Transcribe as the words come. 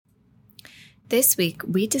This week,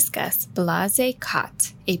 we discuss Blase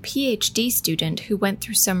Kott, a PhD student who went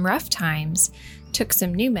through some rough times, took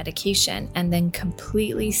some new medication, and then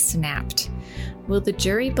completely snapped. Will the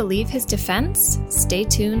jury believe his defense? Stay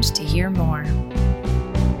tuned to hear more.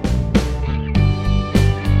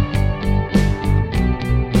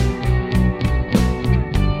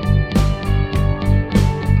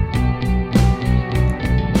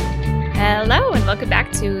 Hello, and welcome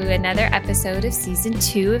back to another episode of Season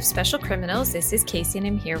 2 of Special Criminals. This is Casey, and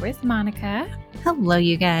I'm here with Monica. Hello,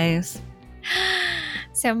 you guys.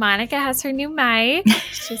 So Monica has her new mic.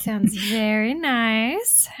 She sounds very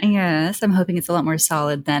nice. Yes, I'm hoping it's a lot more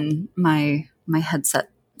solid than my headset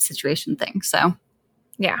situation thing. So,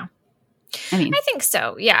 yeah. I think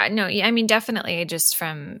so. Yeah, no, I mean, definitely just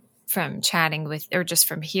from chatting with, or just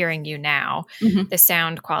from hearing you now, the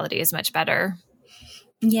sound quality is much better.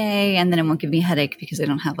 Yay. And then it won't give me a headache because I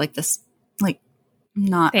don't have like this,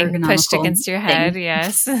 not thing ergonomical pushed against your head. thing.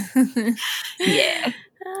 Yes. Yeah.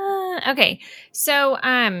 Okay. So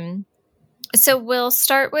we'll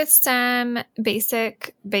start with some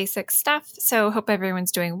basic stuff. So hope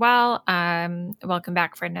everyone's doing well. Welcome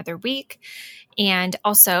back for another week. And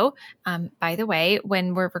also, by the way,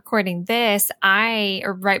 when we're recording this,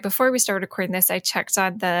 right before we started recording this, I checked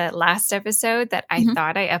on the last episode that I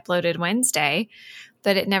thought I uploaded Wednesday,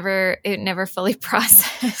 but it never fully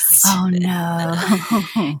processed. Oh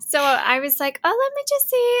no. So I was like, oh, let me just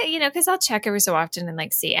see, because I'll check every so often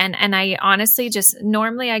and see. And I honestly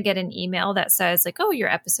normally I get an email that says oh, your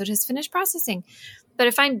episode has finished processing. But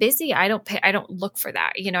if I'm busy, I don't look for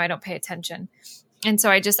that. I don't pay attention. And so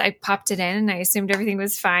I popped it in and I assumed everything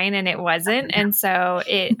was fine and it wasn't. And so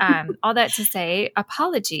all that to say,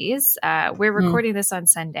 apologies. We're recording this on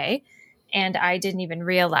Sunday and I didn't even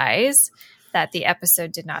realize that the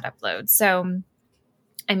episode did not upload. So,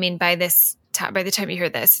 I mean, by the time you hear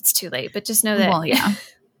this, it's too late, but just know that,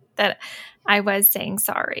 that I was saying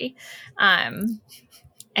sorry.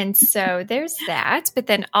 And so there's that, but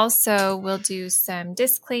then also we'll do some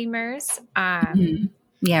disclaimers.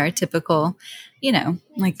 Yeah, our typical,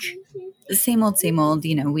 same old,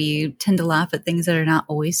 we tend to laugh at things that are not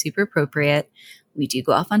always super appropriate. We do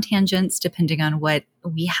go off on tangents depending on what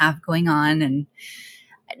we have going on and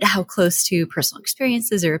how close to personal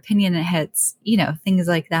experiences or opinion it hits, things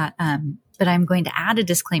like that. But I'm going to add a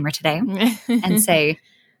disclaimer today and say,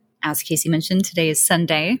 as Casey mentioned, today is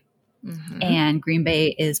Sunday and Green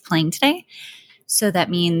Bay is playing today. So that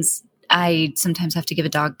means I sometimes have to give a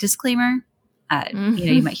dog disclaimer.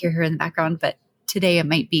 You might hear her in the background, but today it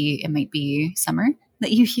might be Summer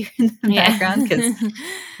that you hear in the background because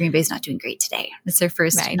Green Bay's not doing great today. It's their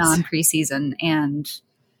first non-preseason and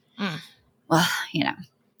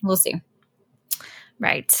we'll see.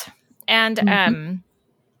 Right. And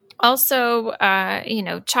also,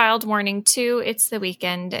 child warning too, it's the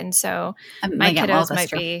weekend. And so my kiddos might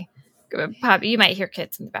be, you might hear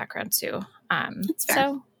kids in the background too. That's fair.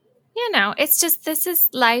 So, it's just, this is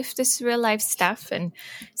life, this is real life stuff. And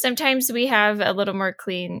sometimes we have a little more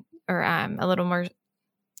clean or a little more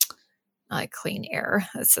clean air.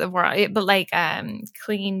 That's the word, but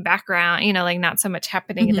clean background, not so much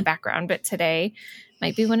happening in the background. But today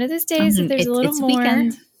might be one of those days that there's a little more.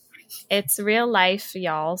 Weekend. It's real life,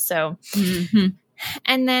 y'all. So,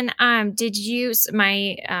 and then did you?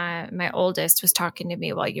 My oldest was talking to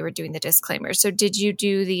me while you were doing the disclaimer. So, did you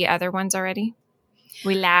do the other ones already?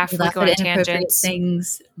 We laugh. We go on tangents.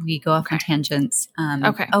 Things. We go off on tangents.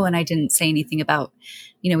 Okay. Oh, and I didn't say anything about.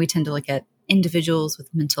 We tend to look at individuals with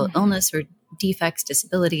mental illness or defects,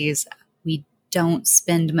 disabilities. We don't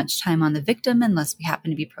spend much time on the victim unless we happen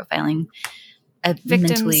to be profiling a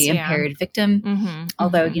mentally impaired victim.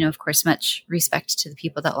 Although, of course, much respect to the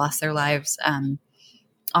people that lost their lives,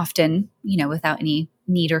 often, without any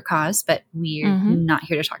need or cause, but we're not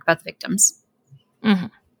here to talk about the victims.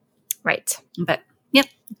 Right. But yep,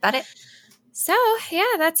 about it. So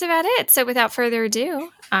yeah, that's about it. So without further ado,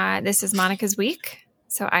 this is Monica's week.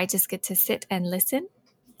 So I just get to sit and listen.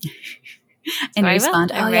 And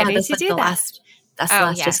respond. I'm ready that's to do the that.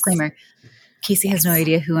 last disclaimer. Casey has no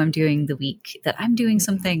idea who I'm doing the week that I'm doing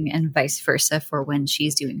something and vice versa for when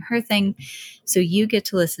she's doing her thing. So you get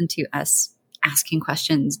to listen to us asking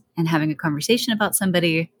questions and having a conversation about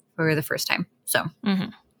somebody for the first time. So,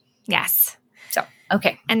 yes. So,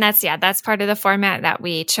 okay. And that's part of the format that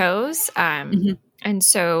we chose. And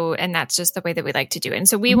that's just the way that we like to do it. And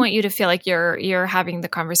so we want you to feel like you're having the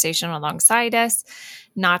conversation alongside us,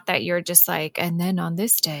 not that you're just and then on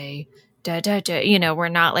this day, we're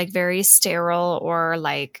not very sterile or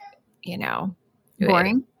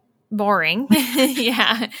boring. boring.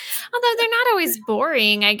 Yeah. Although they're not always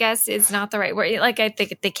boring, I guess is not the right word. Like I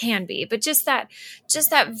think they can be, but just that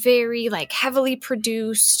very like heavily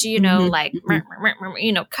produced, like,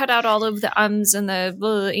 cut out all of the ums and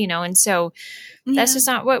the, and so that's just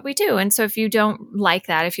not what we do. And so if you don't like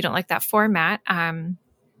that, if you don't like that format,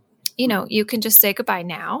 you can just say goodbye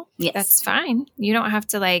now. Yes. That's fine. You don't have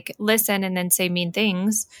to like listen and then say mean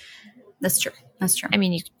things. That's true. I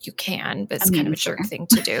mean, you can, but it's kind of a jerk thing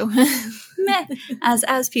to do. Meh.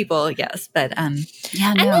 As people, yes, but no.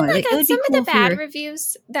 And then like on some of the bad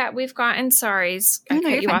reviews that we've gotten, sorry, I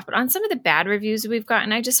cut you off, but on some of the bad reviews we've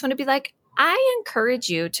gotten, I just want to be like, I encourage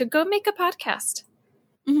you to go make a podcast.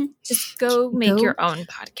 Mm-hmm. Just go make your own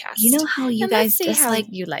podcast. You know how you guys dislike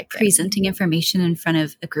you like presenting information in front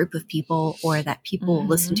of a group of people or that people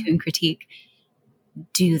listen to and critique?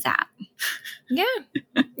 Do that. Yeah.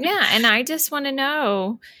 Yeah. And I just want to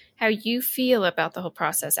know how you feel about the whole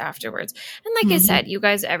process afterwards. And like I said, you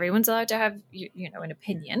guys, everyone's allowed to have, an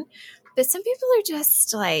opinion. But some people are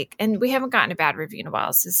just like, and we haven't gotten a bad review in a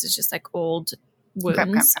while. So this is just like old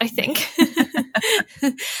wounds, I think.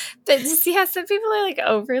 But yeah, some people are like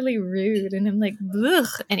overly rude. And I'm like, ugh.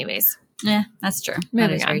 Anyways. Yeah, that's true. Moving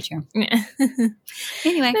that is on. very true. Yeah.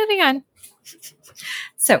 Anyway. Moving on.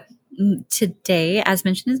 So today, as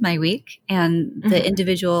mentioned, is my week. And the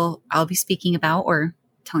individual I'll be speaking about or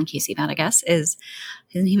telling Casey about, I guess, his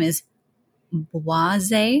name is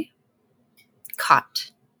Boise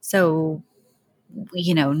Cott. So,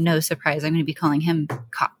 no surprise, I'm going to be calling him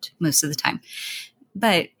Cott most of the time.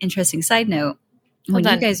 But interesting side note, when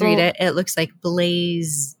you guys read it, it looks like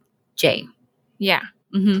Blaze J. Yeah.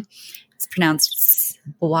 Mm-hmm. It's pronounced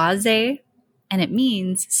Boise, and it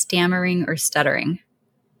means stammering or stuttering.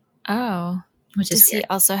 Oh. Does he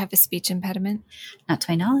also have a speech impediment? Not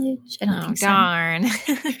to my knowledge. I don't think so. Darn.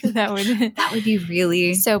 that would be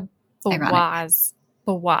really so Boise,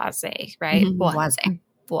 right? Mm-hmm. Boise.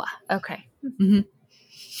 Okay. Mm-hmm.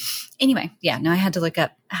 Anyway, I had to look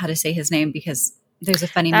up how to say his name because there's a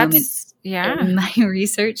funny moment in my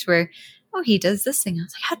research where, he does this thing. I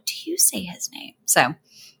was like, how do you say his name? So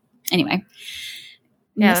anyway.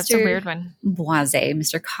 Yeah, that's a weird one. Boise,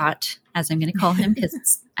 Mr. Cott, as I'm going to call him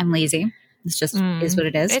because I'm lazy. It's just is what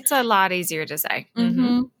it is. It's a lot easier to say.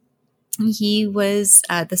 Mm-hmm. He was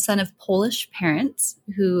the son of Polish parents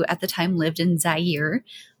who at the time lived in Zaire,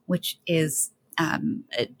 which is, at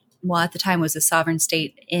the time was a sovereign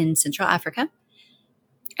state in Central Africa.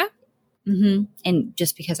 Oh. Mm-hmm. And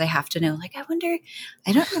just because I have to know, I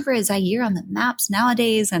don't remember a Zaire on the maps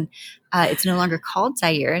nowadays. And it's no longer called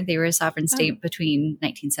Zaire. They were a sovereign state between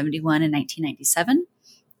 1971 and 1997.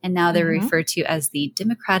 And now they're referred to as the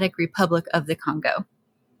Democratic Republic of the Congo.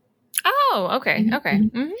 Oh, okay. Mm-hmm. Okay.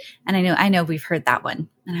 Mm-hmm. And I know we've heard that one.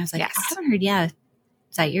 And I was like, I haven't heard,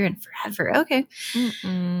 Zaire in forever. Okay.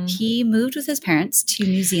 Mm-mm. He moved with his parents to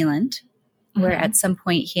New Zealand, where at some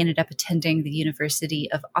point he ended up attending the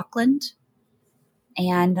University of Auckland.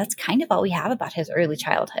 And that's kind of all we have about his early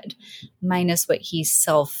childhood, minus what he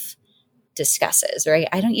self-discusses, right?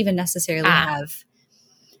 I don't even necessarily have,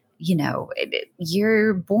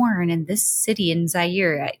 you're born in this city in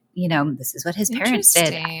Zaire. This is what his parents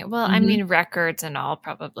did. Well, I mean, records and all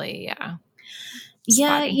probably, yeah.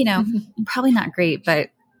 Spotty. Yeah, probably not great,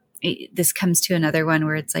 but this comes to another one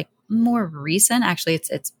where it's like more recent. Actually,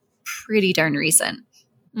 it's pretty darn recent,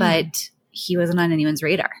 but he wasn't on anyone's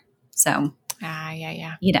radar. So,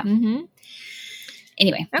 yeah.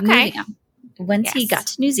 Anyway, moving on. Once he got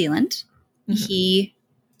to New Zealand, he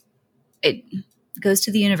goes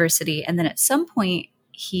to the university, and then at some point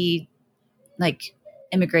he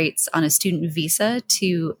immigrates on a student visa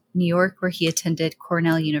to New York, where he attended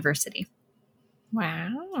Cornell University.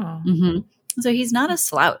 Wow. Mm-hmm. So he's not a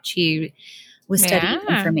slouch. He was studying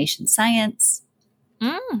information science,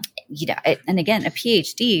 and again, a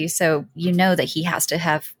PhD. So that he has to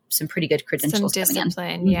have some pretty good credentials. Some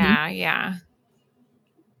discipline. Yeah.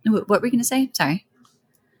 What were you going to say? Sorry.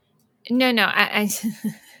 No.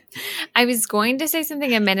 I was going to say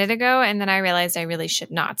something a minute ago, and then I realized I really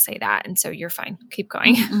should not say that. And so you're fine. Keep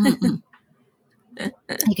going.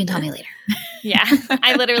 You can tell me later. Yeah.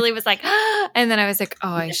 I literally was like, and then I was like,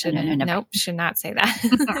 I shouldn't. Nope, should not say that.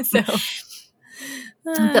 So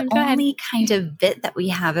the only kind of bit that we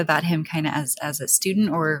have about him kind of as a student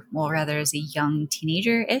or rather as a young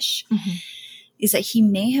teenager-ish is that he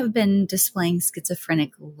may have been displaying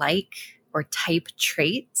schizophrenic-like or type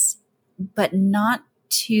traits, but not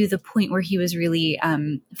to the point where he was really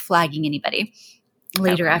flagging anybody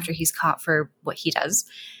later after he's caught for what he does.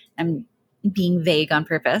 I'm being vague on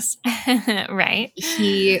purpose. Right.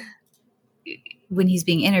 He, when he's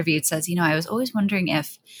being interviewed, says, I was always wondering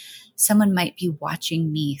if someone might be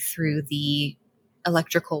watching me through the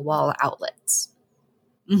electrical wall outlets.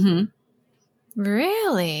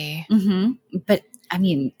 Really? But I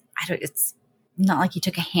mean, it's not like you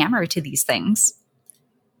took a hammer to these things.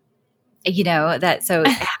 So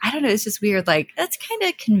I don't know. It's just weird. Like, that's kind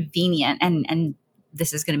of convenient. And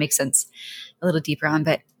this is going to make sense a little deeper on,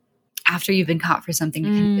 but after you've been caught for something,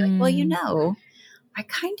 you can be like, well, I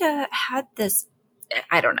kind of had this,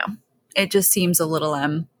 I don't know. It just seems a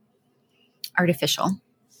little artificial.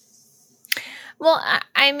 Well,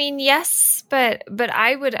 I mean, yes, but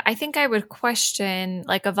I think I would question,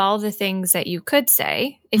 like, of all the things that you could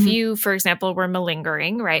say, if you, for example, were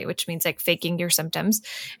malingering, right, which means like faking your symptoms,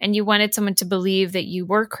 and you wanted someone to believe that you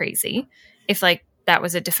were crazy, if like that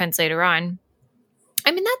was a defense later on.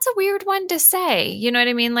 I mean, that's a weird one to say. You know what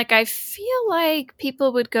I mean? Like, I feel like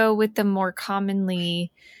people would go with the more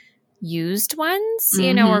commonly used ones,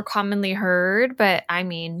 or commonly heard. But I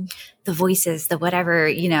mean, the voices, the whatever,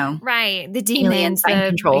 right. The demons,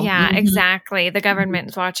 control. Yeah, exactly. The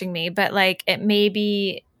government's watching me, but like it may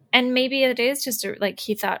be, and maybe it is just like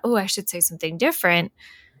he thought, oh, I should say something different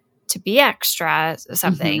to be extra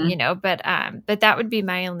something, but that would be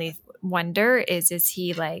my only wonder is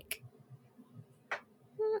he like,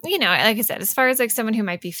 like I said, as far as like someone who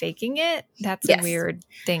might be faking it, that's a weird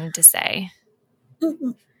thing to say.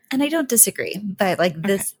 And I don't disagree, but like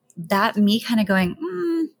that me kind of going,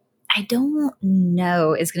 I don't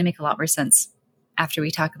know is going to make a lot more sense after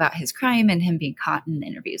we talk about his crime and him being caught in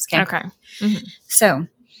interviews. Okay. So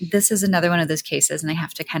this is another one of those cases, and I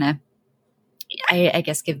have to kind of, I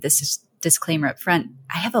guess, give this disclaimer up front.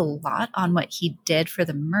 I have a lot on what he did for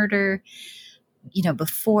the murder,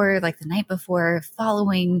 before, like the night before,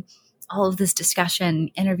 following all of this discussion,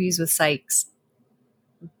 interviews with Sykes,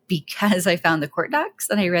 because I found the court docs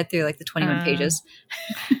and I read through like the 21 pages.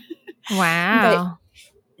 Wow.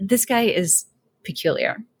 But this guy is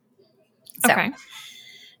peculiar. So, okay.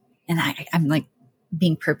 And I'm like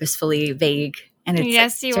being purposefully vague, and it's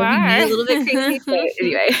yes, you are me a little bit crazy. So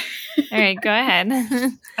anyway, all right, go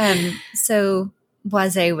ahead. So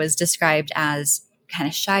Boise was described as kind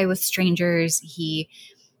of shy with strangers. He,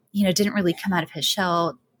 didn't really come out of his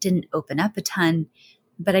shell, didn't open up a ton.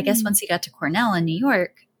 But I guess once he got to Cornell in New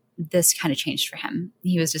York, this kind of changed for him.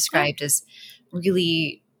 He was described as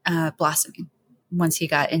really blossoming once he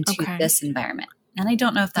got into this environment. And I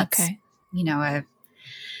don't know if that's, a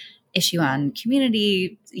issue on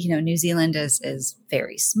community. New Zealand is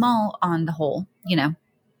very small on the whole,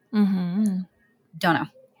 Don't know.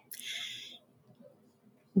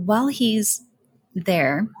 While he's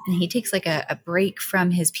there, and he takes like a break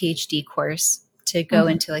from his PhD course to go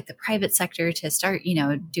into like the private sector to start,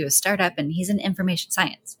 do a startup, and he's in information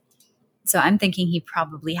science. So I'm thinking he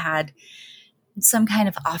probably had some kind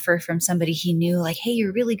of offer from somebody he knew, like, hey,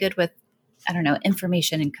 you're really good with, I don't know,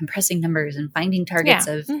 information and compressing numbers and finding targets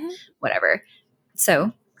of whatever.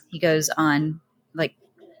 So he goes on, like,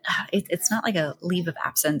 it's not like a leave of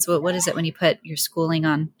absence. What is it when you put your schooling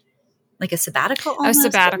on? Like a sabbatical almost? A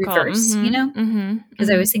sabbatical. Reverse,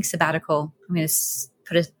 Because I always think sabbatical, I'm going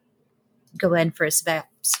to go in for a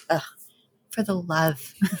for the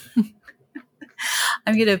love.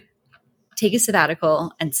 I'm going to take a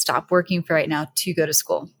sabbatical and stop working for right now to go to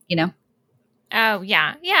school, Oh,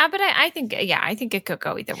 yeah. Yeah, but I think it could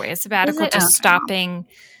go either way. A sabbatical, just stopping,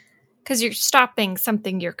 because you're stopping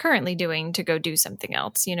something you're currently doing to go do something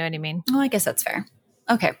else. You know what I mean? Well, I guess that's fair.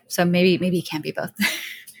 Okay. So maybe it can be both.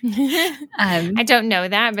 I don't know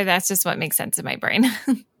that, but that's just what makes sense in my brain.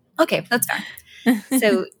 Okay, that's fair.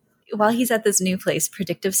 So while he's at this new place,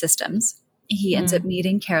 Predictive Systems, he ends up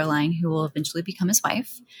meeting Caroline, who will eventually become his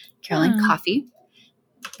wife, Caroline Coffey.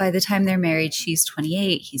 By the time they're married, she's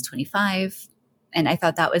 28, he's 25. And I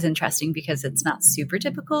thought that was interesting because it's not super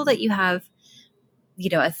typical that you have, a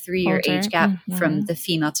 3-year age gap from the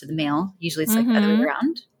female to the male. Usually it's like the other way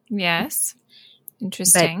around. Yes.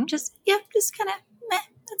 Interesting. But just kind of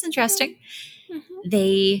that's interesting.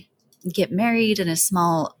 They get married in a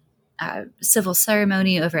small civil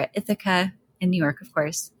ceremony over at Ithaca in New York, of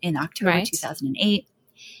course, in October 2008.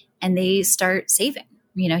 And they start saving.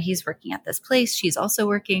 He's working at this place. She's also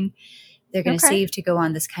working. They're going to save to go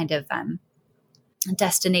on this kind of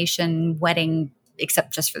destination wedding,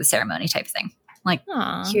 except just for the ceremony type thing. Like,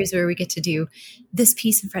 here's where we get to do this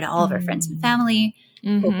piece in front of all of our friends and family.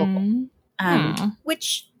 Cool.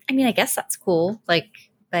 Which, I mean, I guess that's cool. Like,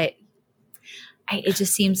 but it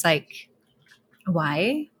just seems like,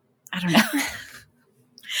 why? I don't know.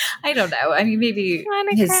 I don't know. I mean, maybe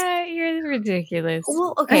Monica, you're ridiculous.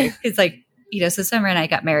 Well, okay. It's like, so Summer and I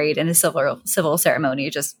got married in a civil ceremony,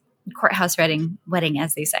 just courthouse wedding,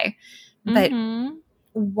 as they say. But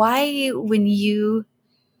why, when you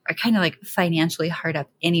are kind of like financially hard up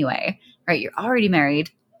anyway, right? You're already married.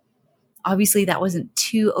 Obviously, that wasn't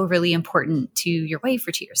too overly important to your wife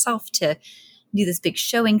or to yourself to do this big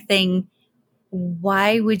showing thing.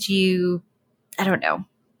 Why would you, I don't know,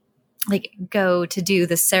 like go to do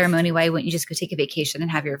the ceremony? Why wouldn't you just go take a vacation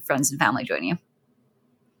and have your friends and family join you?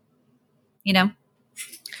 You know?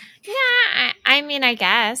 Yeah, I mean, I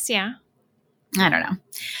guess, yeah. I don't know.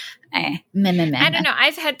 I don't know.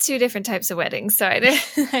 I've had 2 different types of weddings, so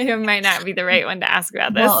I might not be the right one to ask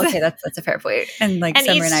about this. Well, okay, that's a fair point. And like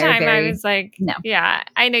Summer and I are very. I was like, no. Yeah,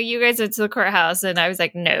 I know you guys went to the courthouse, and I was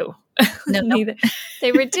like, no. Nope.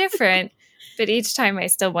 They were different, but each time I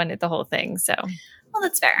still wanted the whole thing. So, well,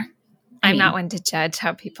 that's fair. I'm not one to judge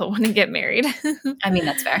how people want to get married. I mean,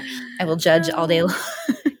 that's fair. I will judge all day long.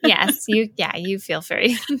 Yes, you feel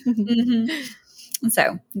free. Mm-hmm.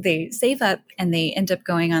 So they save up and they end up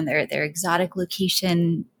going on their exotic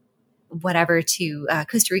location, whatever, to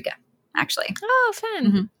Costa Rica, actually. Oh, fun.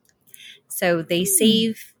 Mm-hmm. So they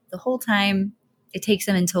save the whole time. It takes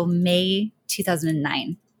them until May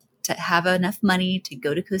 2009 to have enough money to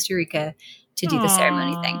go to Costa Rica to do the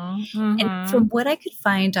ceremony thing. Mm-hmm. And from what I could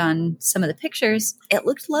find on some of the pictures, it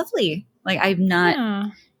looked lovely. Like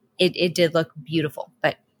it did look beautiful,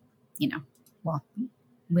 but well,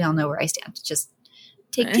 we all know where I stand. Just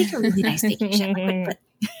take a really nice vacation.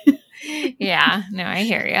 Yeah, no, I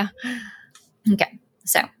hear you. Okay,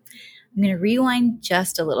 so I'm going to rewind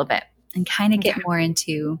just a little bit and kind of get more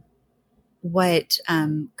into what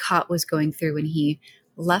Cott was going through when he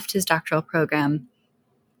left his doctoral program,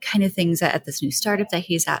 kind of things at this new startup that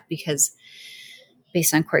he's at, because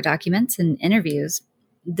based on court documents and interviews,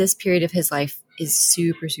 this period of his life is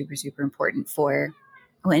super, super, super important for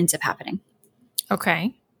what ends up happening.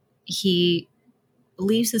 Okay. He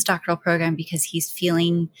leaves his doctoral program because he's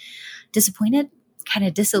feeling disappointed, kind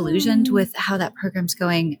of disillusioned with how that program's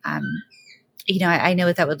going. I know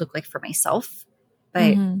what that would look like for myself,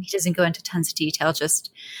 but he doesn't go into tons of detail.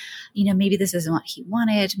 Just, maybe this isn't what he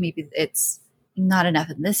wanted. Maybe it's not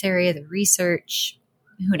enough in this area, the research,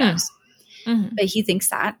 who knows? Mm-hmm. But he thinks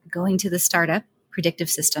that going to the startup,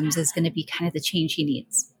 Predictive Systems, is going to be kind of the change he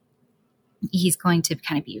needs. He's going to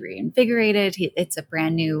kind of be reinvigorated. It's a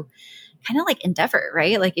brand new kind of like endeavor,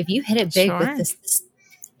 right? Like if you hit it big with this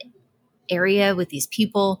area, with these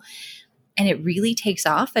people, and it really takes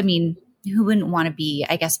off, I mean, who wouldn't want to be,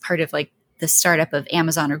 I guess, part of like the startup of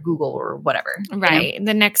Amazon or Google or whatever. Right.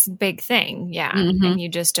 The next big thing. Yeah. Mm-hmm. And you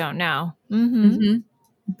just don't know. Mm-hmm. Mm-hmm.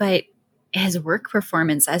 But his work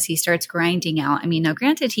performance as he starts grinding out, I mean, now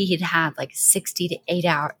granted he'd had like 60 to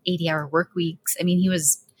 80 hour work weeks. I mean, he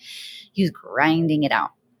was grinding it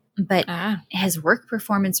out, but his work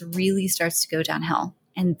performance really starts to go downhill.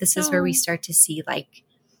 And this is where we start to see like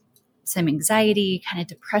some anxiety, kind of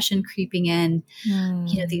depression creeping in,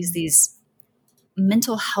 these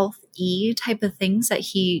mental health type of things that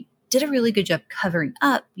he did a really good job covering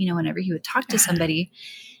up. Whenever he would talk to somebody,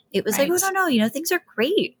 it was like, oh, no, things are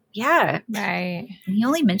great. Yeah. Right. And he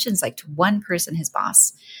only mentions like to one person, his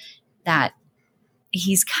boss, that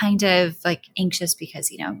he's kind of like anxious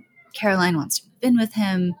because, Caroline wants to move in with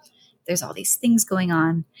him. There's all these things going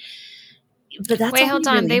on. But that's wait, hold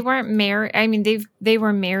on. Really... They weren't married. I mean, they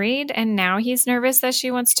were married and now he's nervous that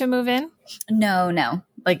she wants to move in? No.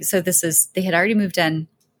 Like, so they had already moved in,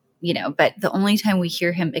 but the only time we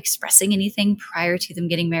hear him expressing anything prior to them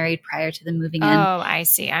getting married, prior to them moving in. Oh, I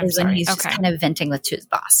see. Is when he's just kind of venting to his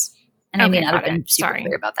boss. And I may not have been super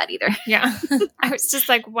clear about that either. Yeah. I was just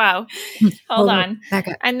like, wow, hold on. Back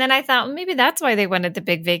up. And then I thought, well, maybe that's why they wanted the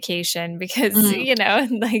big vacation because, they're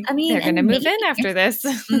going to move in after this.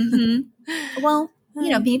 Mm-hmm. Well,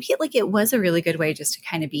 maybe like it was a really good way just to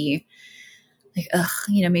kind of be like,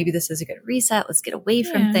 maybe this is a good reset. Let's get away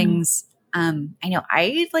from things. I know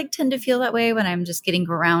I like tend to feel that way when I'm just getting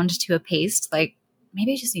ground to a pace. Like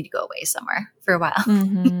maybe I just need to go away somewhere for a while.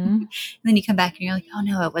 Mm-hmm. And then you come back and you're like, oh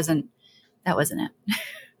no, that wasn't it.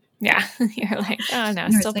 Yeah. You're like, oh no,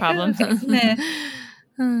 still like, problem. Okay.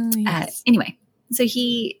 Yes. Anyway, so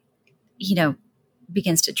he,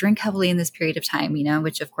 begins to drink heavily in this period of time,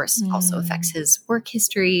 which of course also affects his work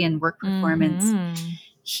history and work performance. Mm-hmm.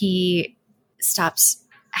 He stops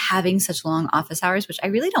having such long office hours, which I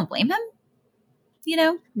really don't blame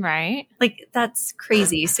him. Right. Like that's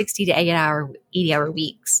crazy. 60 to 80 hour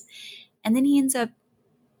weeks. And then he ends up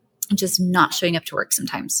just not showing up to work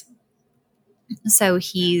sometimes. So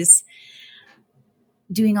he's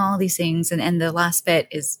doing all these things. And the last bit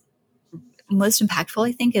is most impactful,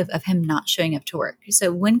 I think, of him not showing up to work.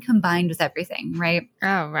 So when combined with everything, right?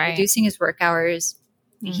 Oh, right. Reducing his work hours,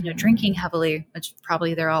 drinking heavily, which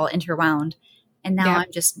probably they're all interwound, and now Yep.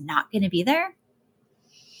 I'm just not going to be there.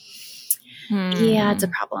 Yeah, it's a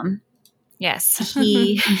problem. Yes.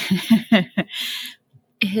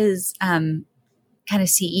 His kind of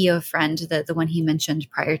CEO friend, the one he mentioned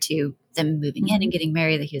prior to them moving in and getting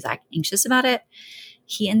married, that he was anxious about it.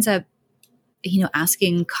 He ends up,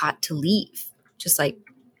 asking Cott to leave. Just like,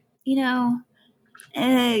 you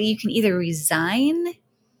can either resign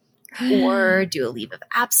or do a leave of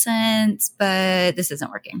absence, but this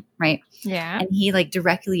isn't working, right? Yeah. And he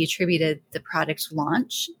directly attributed the product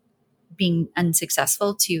launch being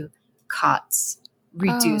unsuccessful to Cott's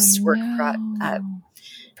reduced work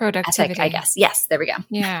productivity, ethic, I guess. Yes, there we go.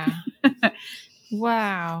 Yeah.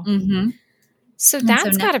 Wow. Mm-hmm. So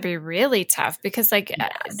that's got to be really tough because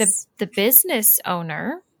the business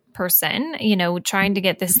owner person, trying to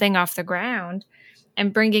get this thing off the ground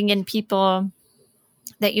and bringing in people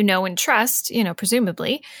that and trust,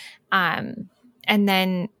 presumably, and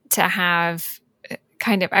then to have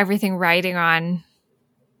kind of everything riding on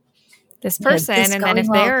this person, and then if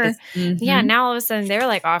they're now all of a sudden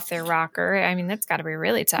they're off their rocker. I mean, that's got to be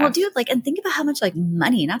really tough. Well, dude, and think about how much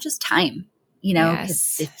money, not just time,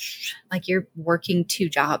 because you're working 2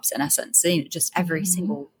 jobs in essence, just every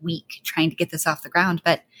single week trying to get this off the ground.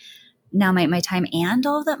 But now my time and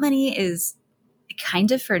all of that money is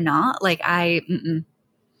kind of for naught. I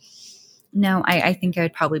think I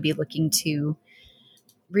would probably be looking to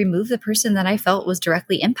remove the person that I felt was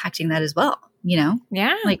directly impacting that as well. Yeah.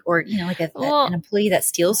 An employee that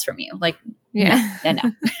steals from you. Yeah.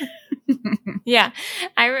 No. Yeah.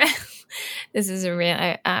 This is a real,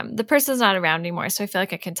 the person's not around anymore, so I feel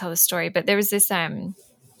like I can tell the story, but there was this, I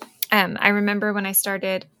remember when I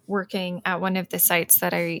started working at one of the sites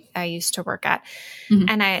that I used to work at,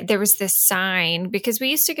 and there was this sign because we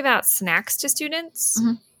used to give out snacks to students.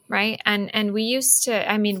 Right. And we used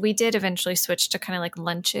to, we did eventually switch to kind of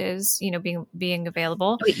lunches, being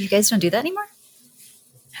available. Wait, you guys don't do that anymore?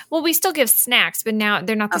 Well, we still give snacks, but now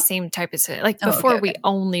they're not the same type of, before we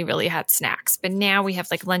only really had snacks, but now we have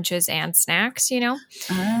lunches and snacks,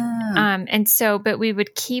 and so, but we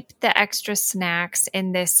would keep the extra snacks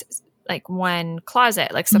in this one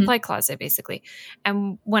closet, supply closet, basically.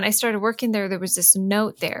 And when I started working there was this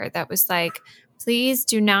note there that was please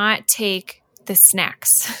do not take the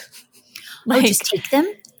snacks. Just take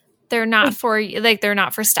them? They're not for they're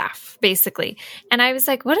not for staff, basically. And I was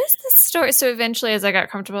like, what is this story? So eventually, as I got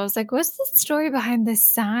comfortable, I was like, what's the story behind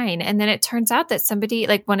this sign? And then it turns out that somebody,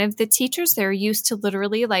 one of the teachers there used to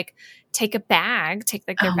literally take a bag, take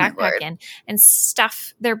their backpack in and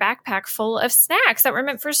stuff their backpack full of snacks that were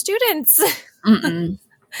meant for students. And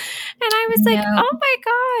I was like, oh my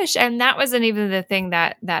gosh. And that wasn't even the thing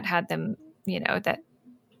that had them, that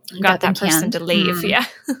got that person to leave. Yeah.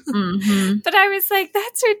 But I was like,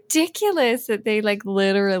 that's ridiculous that they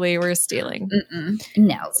literally were stealing.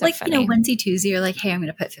 No. So funny. Wednesday, Tuesday, you're hey, I'm going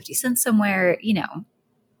to put 50 cents somewhere,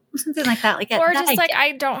 something like that. Or just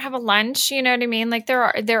I don't have a lunch, you know what I mean?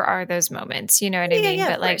 There are those moments, you know what I mean?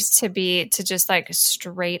 Yeah, but to just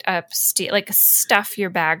straight up steal, stuff your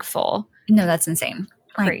bag full. No, that's insane.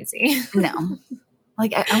 Crazy. No.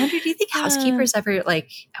 I wonder, do you think housekeepers ever I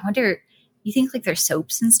wonder, you think their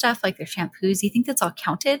soaps and stuff, their shampoos, do you think that's all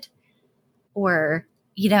counted? Or,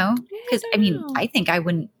 because I think I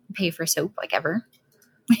wouldn't pay for soap ever.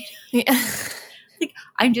 Yeah.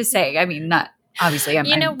 I'm just saying, not obviously I'm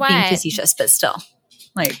being facetious, but still.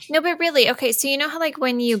 No, but really, okay. So how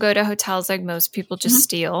when you go to hotels, most people just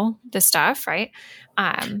steal the stuff, right?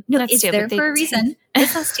 No, it's there for a reason.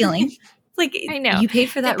 It's not stealing. I know you paid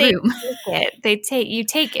for that room. You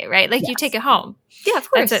take it, right? You take it home. Yeah,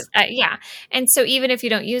 of course. Yeah. And so even if you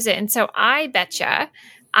don't use it, and so I betcha,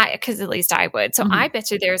 because at least I would. So I bet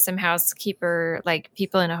you there's some housekeeper,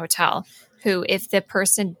 people in a hotel who, if the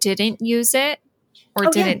person didn't use it or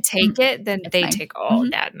didn't take it, then they take all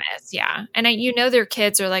that mess. Yeah. And their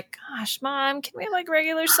kids are gosh, Mom, can we have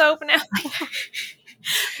regular soap now?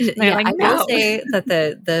 I will say that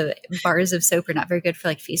the bars of soap are not very good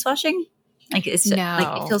for face washing. It's just,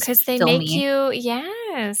 it feels because they filmy. make you,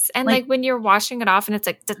 yes. And when you're washing it off and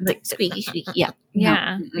it's squeaky. Yeah.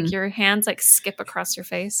 Yeah. Your hands skip across your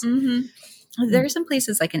face. There are some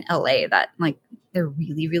places in LA that they're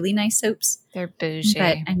really, really nice soaps. They're bougie.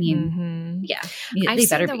 But yeah. I've they seen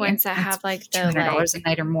better the be. ones that have $200 a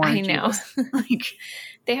night or more. I know.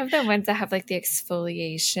 They have the ones that have the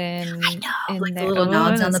exfoliation. I know. In the little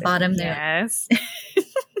knobs on the bottom there. Yes.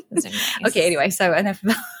 Those are nice. Okay, anyway, so enough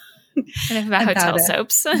about hotel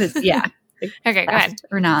soaps. Yeah. Okay, go ahead.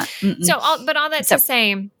 Or not. So, all that to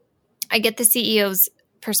say, I get the CEO's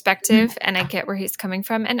perspective and I get where he's coming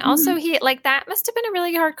from. And also he that must have been a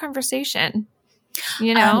really hard conversation,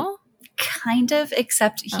 Kind of,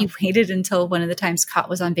 except he waited until one of the times Scott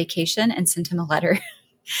was on vacation and sent him a letter.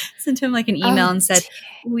 Sent him like an email and said,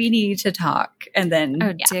 we need to talk. And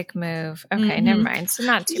then, dick move. Okay, never mind. So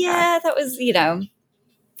not too bad. That was,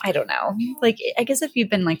 I don't know. Like, I guess if you've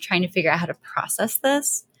been like trying to figure out how to process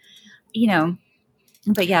this,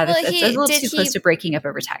 but that's a little too close to breaking up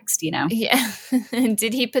over text, Yeah.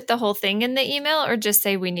 Did he put the whole thing in the email or just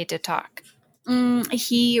say we need to talk?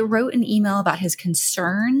 He wrote an email about his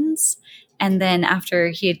concerns. And then after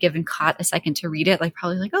he had given Scott a second to read it, like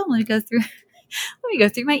probably like, oh, let me go through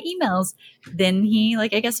my emails. Then he I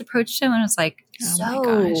guess approached him and was like, my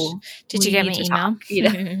gosh. Did you get my email?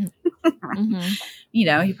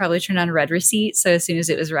 He probably turned on a read receipt. So as soon as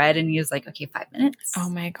it was read and he was like, okay, 5 minutes. Oh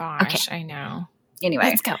my gosh. Okay. I know. Anyway,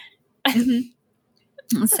 let's go.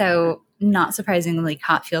 So not surprisingly,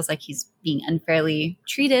 Scott feels like he's being unfairly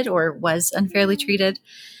treated or was unfairly treated.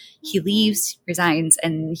 He leaves, resigns,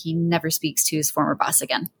 and he never speaks to his former boss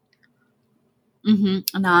again. And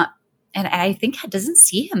I think doesn't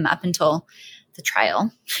see him up until the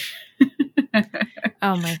trial.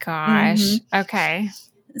 Oh my gosh. Okay.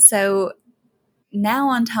 So now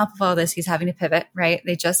on top of all this, he's having to pivot, right?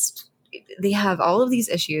 They have all of these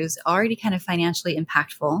issues already kind of financially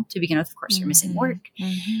impactful to begin with. Of course, you're missing work.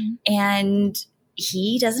 And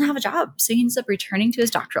he doesn't have a job. So he ends up returning to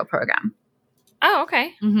his doctoral program. Oh,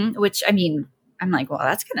 okay. Which, I mean, I'm like, well,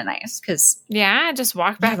 that's kind of nice because just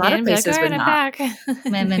walk back a lot in of places would not. Back.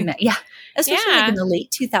 Yeah. Especially like in the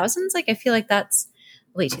late 2000s. Like I feel like that's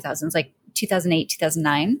late 2000s, like 2008,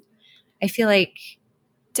 2009. I feel like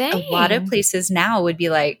a lot of places now would be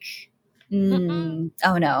like, oh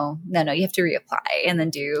no, you have to reapply and then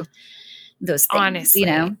do those things. Honestly,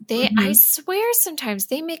 I swear sometimes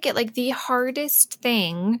they make it like the hardest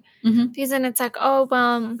thing because then it's like, oh,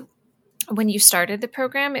 well, when you started the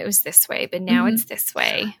program, it was this way, but now it's this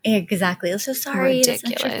way. Exactly. So sorry,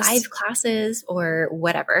 ridiculous. 5 classes or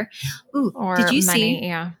whatever. Ooh, or did you money, see?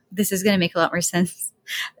 Yeah. This is going to make a lot more sense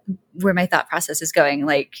where my thought process is going.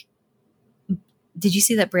 Like, did you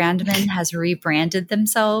see that Brandman has rebranded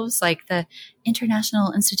themselves like the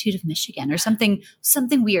International Institute of Michigan or something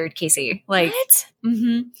weird, Casey? Like, what?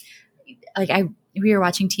 Like we were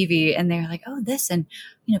watching TV and they're like, oh, this and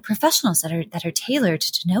professionals that are tailored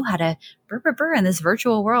to know how to burr in this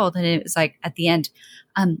virtual world. And it was like at the end,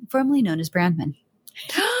 formerly known as Brandman.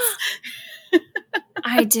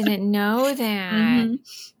 I didn't know that.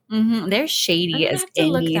 They're shady as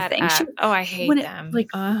anything. I hate them.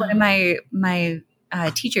 Like one of my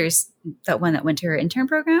teachers, that went to her intern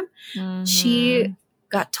program, she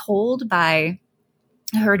got told by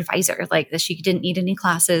her advisor like that she didn't need any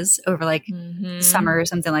classes over like summer or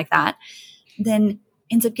something like that. Then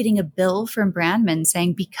ends up getting a bill from Brandman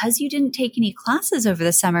saying, because you didn't take any classes over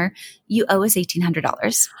the summer, you owe us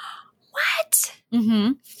 $1,800. What?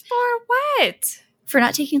 For what? For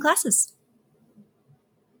not taking classes.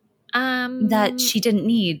 That she didn't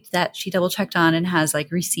need, that she double checked on and has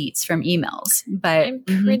like receipts from emails. But I'm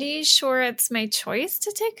pretty sure it's my choice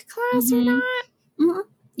to take a class or not.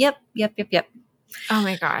 Yep. Oh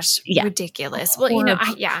my gosh. Yeah. Ridiculous. Well,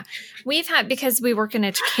 we've had, because we work in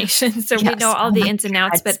education, so we know all the ins and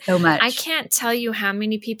outs, but so much. I can't tell you how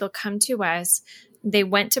many people come to us. They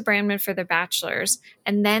went to Brandman for their bachelor's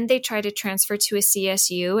and then they try to transfer to a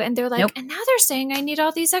CSU and they're like, and now they're saying I need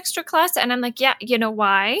all these extra classes. And I'm like, yeah, you know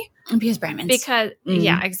why? Because Brandman's.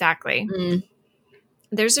 Yeah, exactly.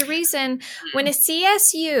 There's a reason when a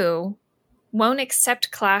CSU won't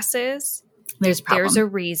accept classes, there's a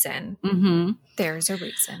reason. There's a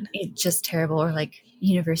reason. It's just terrible. Or like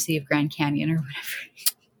University of Grand Canyon or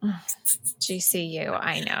whatever. GCU,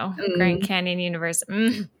 I know. Grand Canyon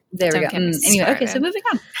University. There we go. Anyway, okay, so moving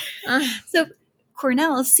on. So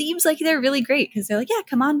Cornell seems like they're really great because they're like, yeah,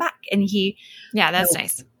 come on back. And he... Yeah, that's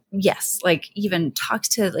nice. Yes, like even talks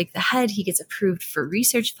to like the head. He gets approved for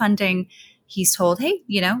research funding. He's told, hey,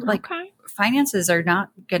 like finances are not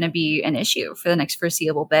going to be an issue for the next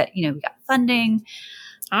foreseeable bit. We got funding.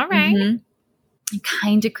 All right.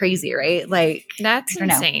 Kind of crazy, right? Like that's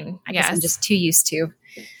insane. I guess I'm just too used to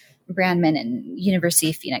Brandman and University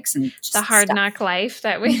of Phoenix and just the hard knock life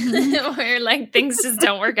that we where like things just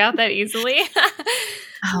don't work out that easily.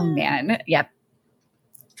 Oh man. Yep.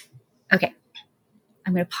 Okay.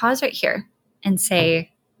 I'm going to pause right here and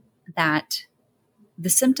say that the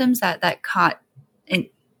symptoms that Scott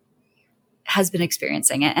has been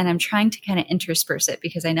experiencing it, and I'm trying to kind of intersperse it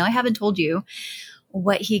because I know I haven't told you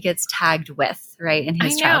what he gets tagged with, right, in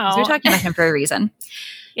his trial, because we're talking about him for a reason.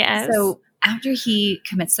 Yes. So after he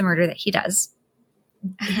commits the murder that he does,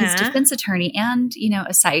 his defense attorney and,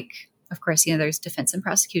 a psych, of course, there's defense and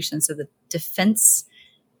prosecution. So the defense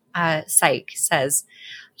psych says,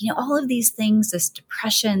 all of these things, this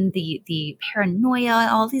depression, the paranoia,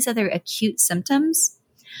 all these other acute symptoms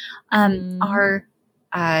are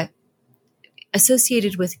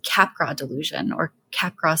associated with Capgras delusion or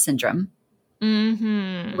Capgras syndrome,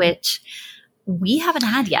 which we haven't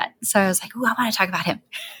had yet. So I was like, I want to talk about him.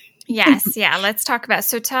 Yes. Yeah. Let's talk about,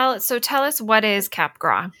 so tell us, what is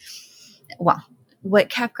Capgras? Well, what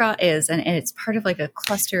Capgras is, and it's part of like a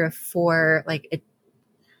cluster of 4, like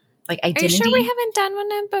identity. Are you sure we haven't done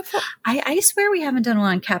one before? I swear we haven't done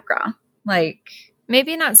one on Capgras. Like,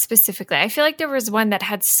 maybe not specifically. I feel like there was one that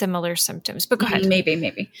had similar symptoms, but go ahead.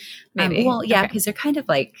 Maybe. Well, yeah, because they're kind of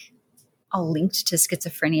like all linked to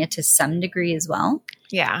schizophrenia to some degree as well.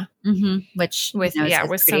 Yeah. Which with pretty,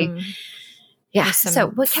 some so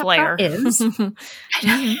what flair is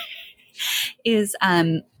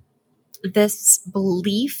this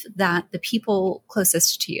belief that the people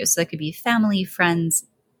closest to you, so that could be family, friends,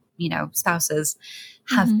 spouses,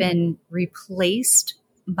 have been replaced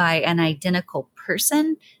by an identical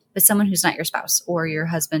person, but someone who's not your spouse or your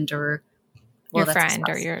husband or your friend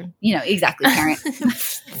or your, exactly, parent.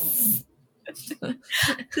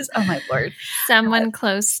 Oh my Lord. Someone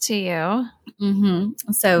close to you.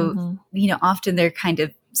 So, often they're kind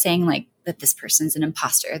of saying like that this person's an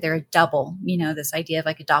imposter. They're a double, this idea of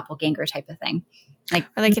like a doppelganger type of thing. Or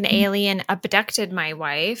like an alien abducted my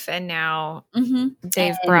wife and now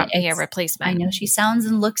they've brought me a replacement. I know she sounds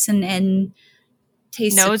and looks and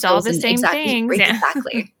tastes, knows all the same things. Yeah.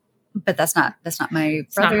 Exactly. But that's not my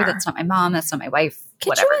brother. That's not my mom. That's not my wife.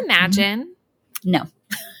 Could you imagine? No.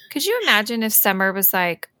 Could you imagine if Summer was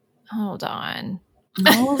like, hold on.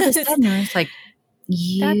 All of a sudden it was like,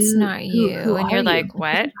 that's not you. Who and you're like,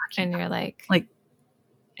 what? And you're like,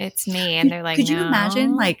 it's me. And they're like, could you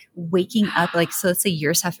imagine like waking up? Like, so let's say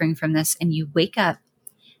you're suffering from this and you wake up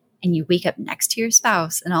next to your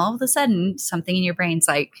spouse and all of a sudden something in your brain's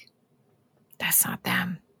like, that's not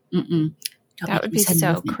them. That would be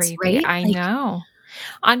so creepy. Right? I know.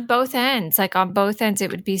 On both ends,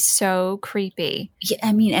 it would be so creepy. Yeah,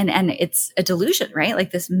 I mean, and it's a delusion, right?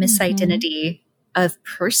 Like this misidentity of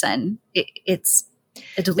person. It's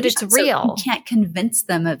a delusion. But it's real. So you can't convince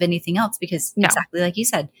them of anything else because exactly like you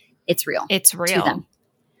said, it's real. It's real to them.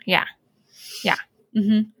 Yeah. Yeah.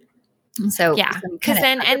 So yeah. Because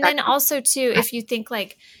then also too, if you just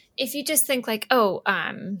think like,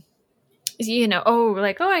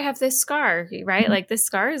 I have this scar, right? Like this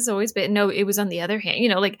scar has always been, no, it was on the other hand,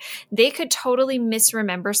 like they could totally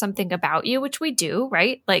misremember something about you, which we do,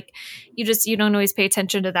 right? Like you don't always pay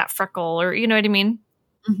attention to that freckle or, you know what I mean?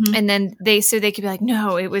 And then they could be like,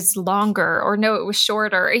 no, it was longer or no, it was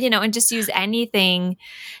shorter, and just use anything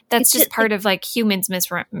that's just part of like humans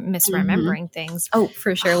misremembering things. Oh,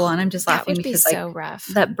 for sure. Well, and I'm just laughing because so rough.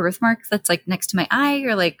 That birthmark that's like next to my eye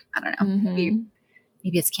or like, I don't know,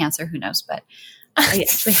 maybe it's cancer, who knows, but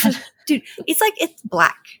dude, it's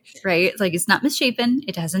black, right? It's like, it's not misshapen.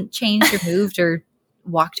 It hasn't changed or moved or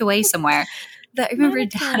walked away somewhere. But I remember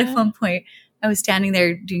Dad at one point, I was standing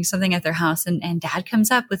there doing something at their house and Dad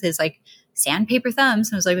comes up with his like sandpaper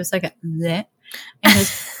thumbs and was like, bleh. And it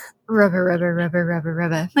was rubber.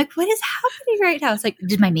 I'm like, what is happening right now? It's like,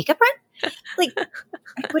 did my makeup run? Like,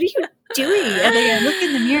 what are you doing? And then I look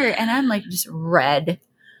in the mirror and I'm like just red.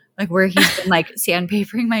 Like where he's been like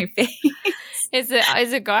sandpapering my face. Is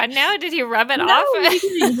it gone now? Did he rub it off?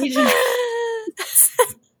 He just,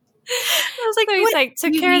 I was like, so he's like,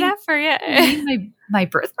 took care of that for you. My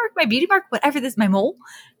birthmark, my beauty mark, whatever this, my mole.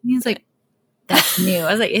 And he's like, that's new.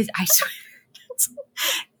 I was like, I swear,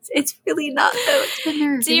 it's really not though. It's been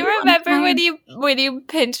there. Do you remember when you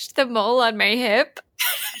pinched the mole on my hip?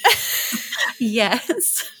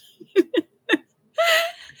 Yes.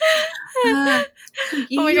 Oh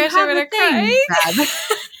my gosh, I'm gonna cry.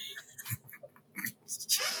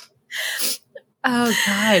 Oh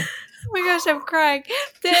God. Oh my gosh, I'm crying.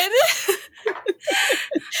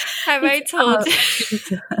 Have I told you?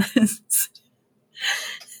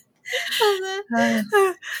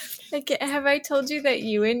 Have I told you that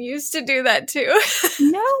Ewan used to do that too?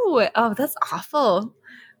 No. Oh, that's awful.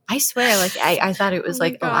 I swear, like I thought it was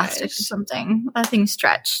like elastic or something. That thing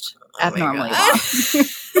stretched abnormally long.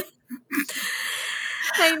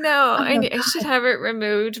 I know. I should have it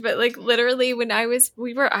removed, but like literally when I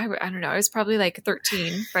don't know, I was probably like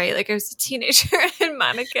 13, right? Like I was a teenager in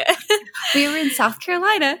Monica. We were in South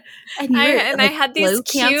Carolina and I had these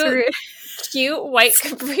cute white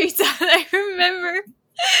capris on. I remember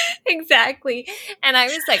exactly. And I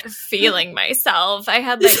was like feeling myself. I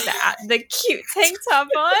had like the cute tank top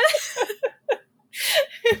on.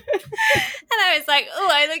 And I was like, oh,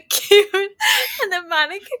 I look cute. And then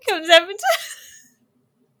Monica comes up and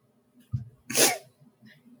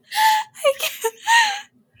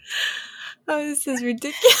This is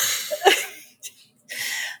ridiculous.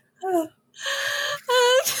 And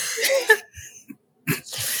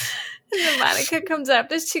then Monica comes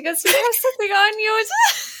up and she goes, "You have something on you."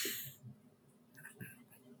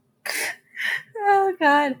 Oh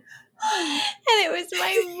God. And it was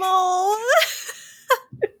my mole.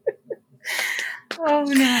 Oh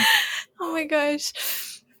no. Oh my gosh.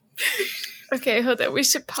 Okay, hold on. We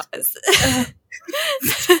should pause.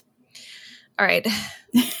 All right.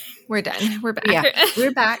 We're done. We're back. Yeah,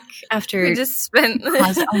 we're back after we just spent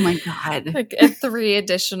oh my God. like 3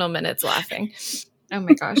 additional minutes laughing. Oh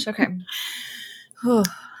my gosh. Okay. Oh,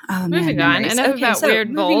 man, Moving on. memories. Enough about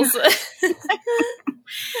weird bowls.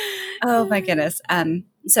 Oh my goodness.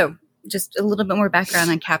 So just a little bit more background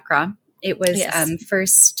on Capgras. It was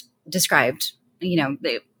first described,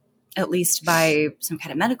 at least by some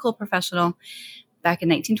kind of medical professional back in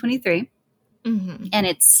 1923. Mm-hmm. And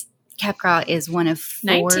Capgras is one of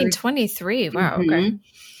 4. 1923. Wow. Mm-hmm. Okay.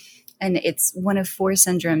 And it's one of 4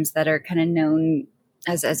 syndromes that are kind of known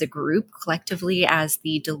as a group collectively as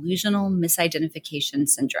the delusional misidentification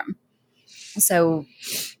syndrome. So,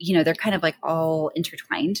 they're kind of like all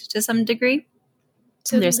intertwined to some degree.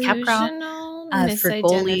 So there's Capgras,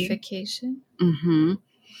 misidentification. Mm-hmm.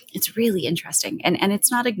 It's really interesting. And it's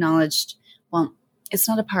not acknowledged. Well, it's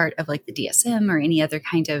not a part of like the DSM or any other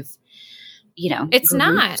kind of, It's group.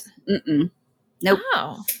 not. Mm-mm. Nope.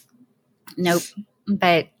 Oh. Nope.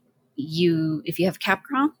 But if you have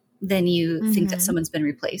Capgras, then you think that someone's been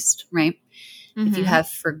replaced, right? If you have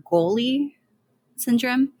Fregoli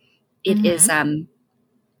syndrome, it is,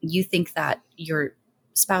 you think that your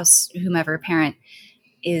spouse, whomever, parent,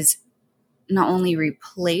 is not only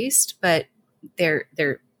replaced, but their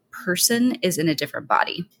person is in a different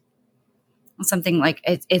body. Something like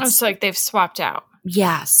it's so like they've swapped out.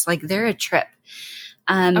 Yes, like they're a trip.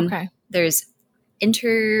 Okay. There's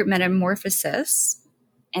intermetamorphosis,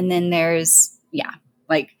 and then there's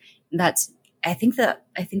I think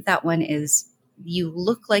that one is you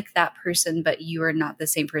look like that person, but you are not the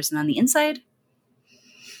same person on the inside.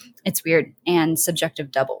 It's weird. And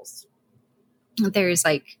subjective doubles. There's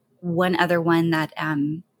like one other one that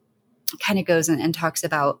kind of goes and talks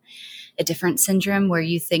about a different syndrome where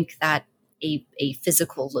you think that a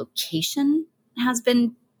physical location has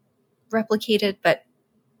been replicated. But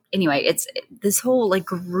anyway, this whole like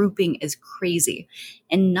grouping is crazy.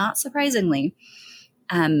 And not surprisingly,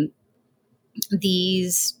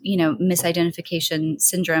 these, misidentification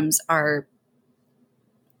syndromes are,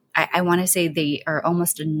 I want to say they are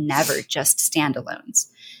almost never just standalones.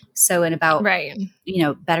 So in about,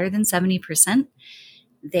 better than 70%,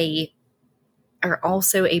 they are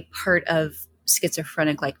also a part of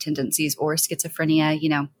schizophrenic-like tendencies or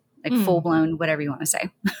schizophrenia, like full-blown, whatever you want to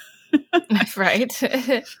say. Right.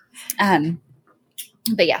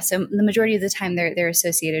 But yeah, so the majority of the time they're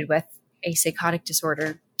associated with a psychotic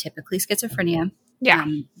disorder, typically schizophrenia. Yeah.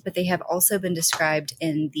 But they have also been described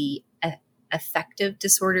in the affective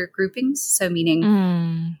disorder groupings. So meaning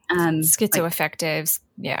schizoaffectives.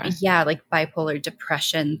 Yeah, like bipolar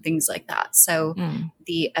depression, things like that. So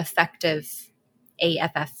the affective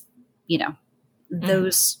AFF,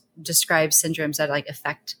 those describe syndromes that like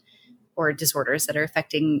affect or disorders that are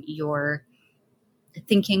affecting your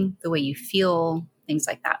thinking, the way you feel, things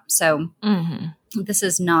like that. So this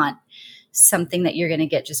is not something that you're going to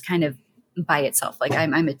get just kind of by itself. Like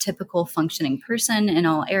I'm a typical functioning person in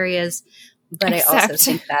all areas, but I also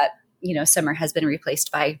think that, Summer has been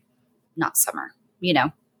replaced by not Summer,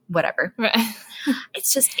 whatever.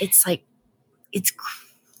 It's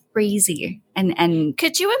crazy. And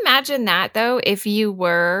could you imagine that though, if you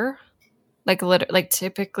were like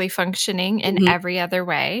typically functioning in every other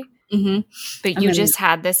way, but you just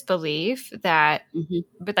had this belief that,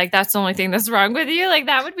 but like, that's the only thing that's wrong with you. Like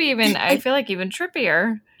that would be I feel like even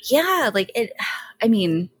trippier. Yeah. Like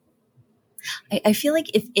I feel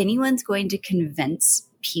like if anyone's going to convince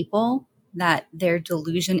people that their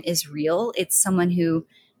delusion is real, it's someone who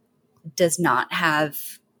does not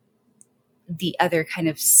have the other kind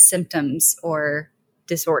of symptoms or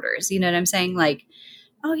disorders. You know what I'm saying? Like,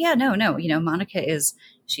 oh yeah, no, Monica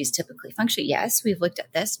she's typically functioning. Yes, we've looked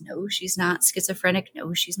at this. No, she's not schizophrenic.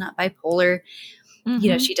 No, she's not bipolar.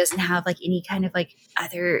 She doesn't have like any kind of like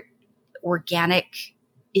other organic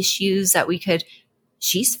issues that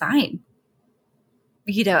she's fine.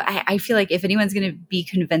 I feel like if anyone's going to be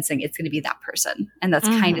convincing, it's going to be that person. And that's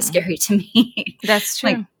kind of scary to me. That's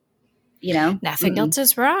true. Like, nothing else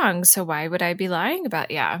is wrong. So why would I be lying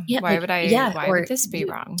about? Why would this be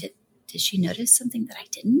wrong? Did she notice something that I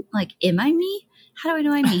didn't? Like, am I me? How do I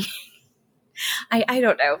know I'm me? I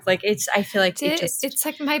don't know. Like I feel like it's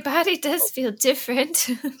like my body does feel different.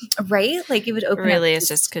 Right? Like it would open really, up it's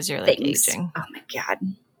just because you're like things. aging. Oh my God.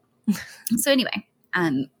 So anyway,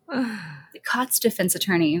 Cott's defense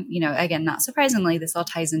attorney, again, not surprisingly, this all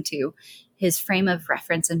ties into his frame of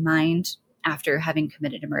reference in mind after having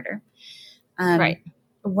committed a murder. Right.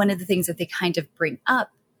 One of the things that they kind of bring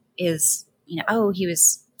up is, he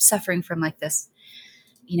was suffering from like this,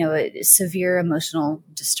 a severe emotional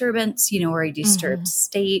disturbance, or a disturbed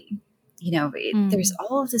state. There's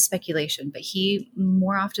all of this speculation, but he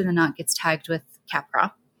more often than not gets tagged with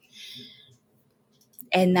Capra.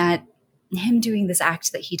 And that him doing this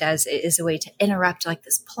act that he does is a way to interrupt like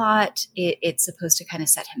this plot. It's supposed to kind of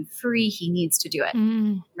set him free. He needs to do it.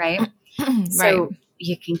 Right. So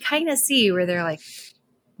you can kind of see where they're like,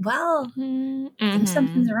 well, I think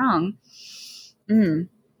something's wrong.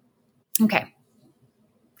 Okay.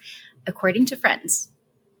 According to friends,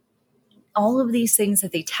 all of these things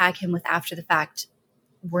that they tag him with after the fact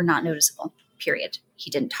were not noticeable, period. He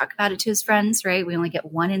didn't talk about it to his friends, right? We only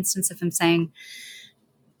get one instance of him saying,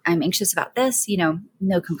 I'm anxious about this,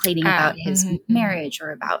 no complaining about his marriage or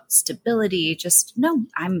about stability. Just, no,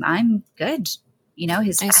 I'm good.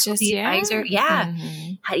 His faculty advisor,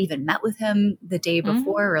 had even met with him the day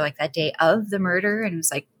before or like that day of the murder. And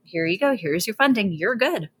was like, here you go. Here's your funding. You're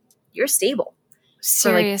good. You're stable.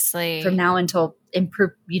 Seriously. So, from now until,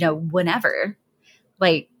 whenever.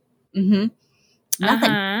 Like,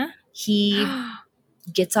 nothing. He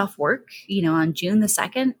gets off work, on June the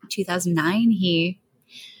 2nd, 2009. He,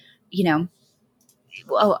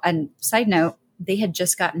 and side note, they had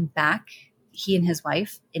just gotten back, he and his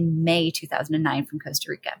wife, in May 2009 from Costa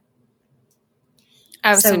Rica.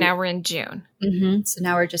 Oh, so now we're in June. So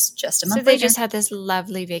now we're just a month later. So they just had this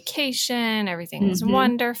lovely vacation. Everything was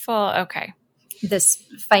wonderful. Okay. This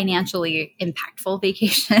financially impactful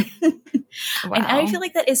vacation. Wow. And I feel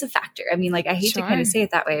like that is a factor. I mean, like, I hate to kind of say it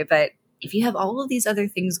that way, but if you have all of these other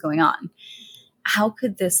things going on, how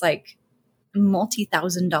could this like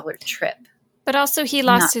multi-$1,000 trip? But also he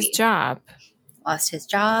lost his job. Lost his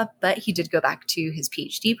job, but he did go back to his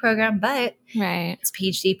PhD program. But his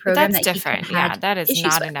PhD program, that's different. Yeah, that is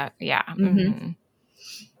not enough. Yeah.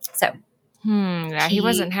 So, he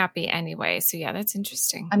wasn't happy anyway. So yeah, that's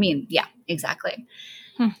interesting. I mean, yeah, exactly.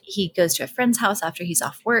 He goes to a friend's house after he's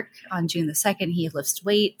off work on June the 2nd. He lifts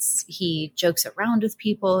weights. He jokes around with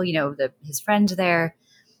people. His friend there.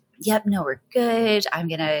 Yep, no, we're good. I'm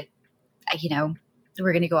gonna,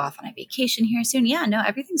 we're gonna go off on a vacation here soon. Yeah, no,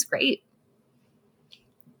 everything's great.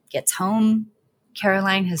 Gets home.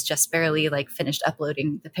 Caroline has just barely finished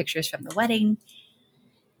uploading the pictures from the wedding.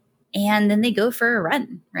 And then they go for a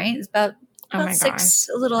run, right? It's about 6,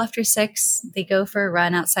 a little after 6. They go for a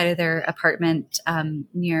run outside of their apartment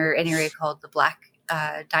near an area called the Black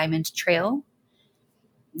Diamond Trail.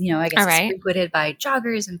 I guess it's frequented by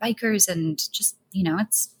joggers and bikers and just,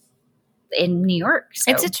 it's in New York.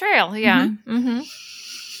 So. It's a trail, yeah.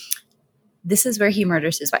 This is where he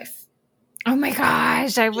murders his wife. Oh my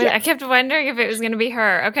gosh. I kept wondering if it was going to be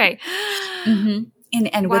her. Okay.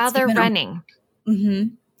 And while they're running.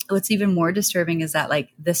 What's even more disturbing is that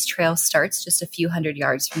this trail starts just a few hundred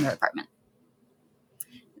yards from their apartment.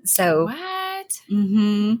 So what?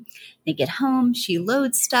 They get home. She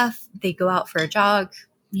loads stuff. They go out for a jog,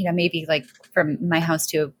 maybe from my house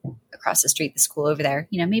to across the street, the school over there,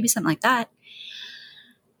 maybe something like that.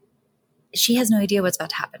 She has no idea what's about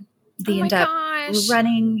to happen. They end up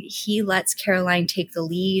running. He lets Caroline take the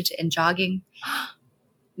lead in jogging.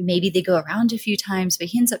 Maybe they go around a few times, but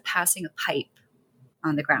he ends up passing a pipe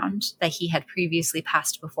on the ground that he had previously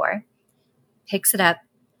passed before. Picks it up,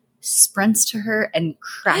 sprints to her, and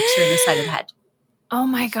cracks her in the side of the head. Oh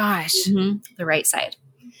my gosh. The right side.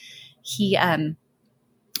 He, I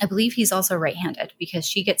believe he's also right-handed because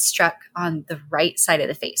she gets struck on the right side of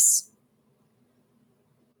the face.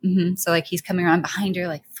 So he's coming around behind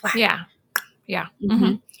her, thwack. Yeah.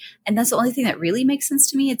 And that's the only thing that really makes sense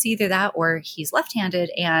to me. It's either that or he's left-handed,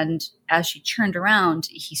 and as she turned around,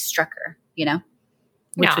 he struck her, No,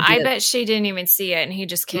 I bet she didn't even see it, and he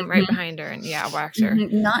just came right behind her and whacked her.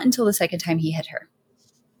 Not until the second time he hit her,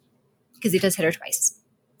 because he does hit her twice.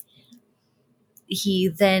 He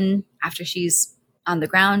then, after she's on the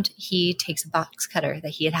ground, he takes a box cutter that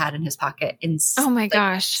he had in his pocket and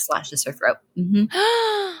slashes her throat.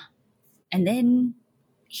 And then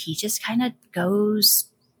he just kind of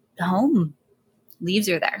goes home, leaves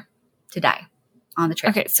her there to die on the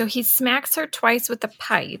trail. Okay, so he smacks her twice with a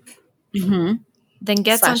pipe, then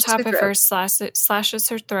gets on top of her, slashes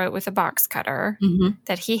her throat with a box cutter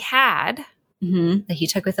that he had. That he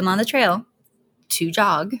took with him on the trail to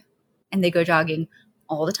jog. And they go jogging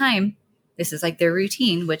all the time. This is like their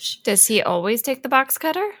routine, which Does he always take the box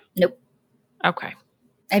cutter? nope. Okay.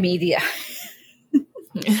 I mean, yeah. I'm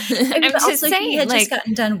But just also saying, he had like, just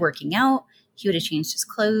gotten done working out. He would have changed his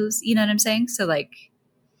clothes. You know what I'm saying? So like,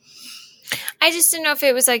 I just didn't know if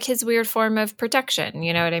it was like his weird form of protection.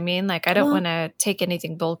 You know what I mean? Like, I don't Well, want to take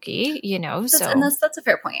anything bulky, you know, so. and that's a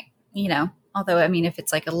fair point, you know, although, I mean, if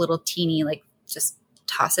it's like a little teeny, like just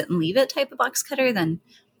toss it and leave it type of box cutter, then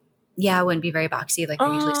yeah, it wouldn't be very boxy. Like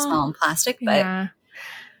they're usually small and plastic, but Yeah.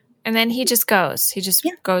 And then he just goes. He just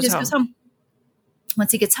goes home. goes home.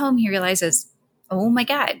 Once he gets home, he realizes, oh my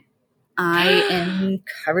God, I am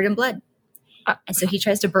covered in blood. And so he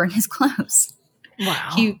tries to burn his clothes.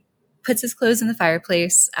 Wow. He puts his clothes in the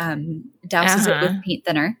fireplace, douses it with paint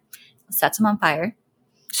thinner, sets them on fire.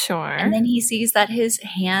 Sure. And then he sees that his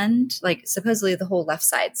hand, like supposedly the whole left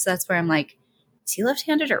side. So that's where I'm like, is he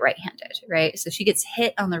left-handed or right-handed? Right. So she gets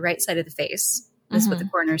hit on the right side of the face. That's what the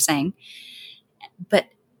coroner is saying. But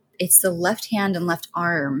it's the left hand and left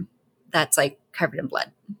arm that's like covered in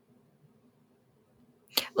blood.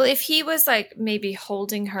 Well, if he was like maybe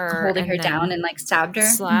holding her down and like stabbed her,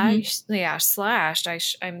 slashed,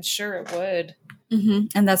 I'm sure it would.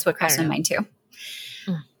 And that's what crossed my mind too.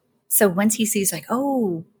 So once he sees like,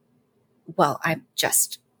 oh, well, I'm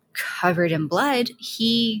just covered in blood,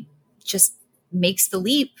 he just makes the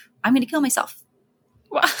leap. I'm going to kill myself.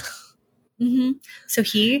 Wow. So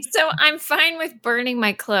I'm fine with burning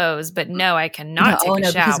my clothes, but no, I cannot take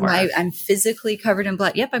a shower. Because I'm physically covered in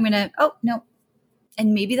blood. Yep, I'm going to, oh, no.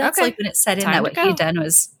 And maybe that's like when it set in that what he had done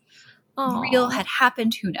was real, had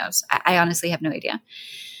happened. Who knows? I honestly have no idea.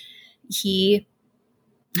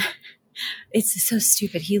 It's so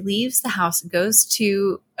stupid. He leaves the house, goes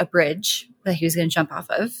to a bridge that he was going to jump off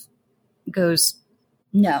of, goes,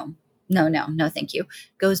 no, thank you.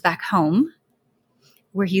 Goes back home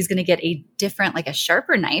where he's going to get a different, like a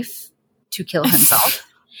sharper knife to kill himself.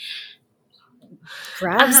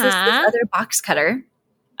 Grabs this other box cutter.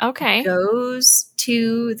 Okay. Goes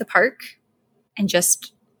to the park and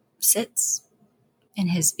just sits in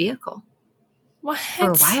his vehicle. What?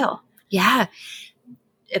 For a while. Yeah.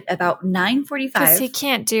 About 9:45. Because he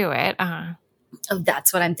can't do it. Oh,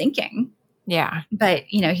 that's what I'm thinking. Yeah. But,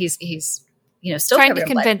 he's still trying to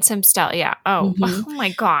convince him still. Yeah. Oh, Mm-hmm. Oh my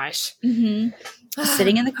gosh.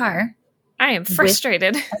 Sitting in the car. I am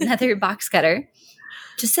frustrated. Another box cutter.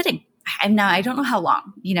 Just sitting. And now I don't know how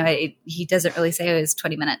long. He doesn't really say it was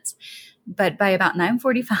 20 minutes. But by about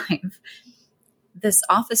 9:45, this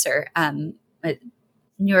officer, a New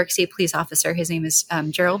York State police officer, his name is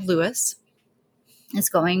Gerald Lewis, is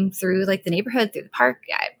going through like the neighborhood, through the park.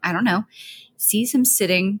 I don't know. Sees him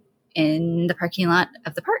sitting in the parking lot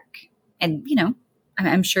of the park. And,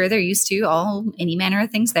 I'm sure they're used to any manner of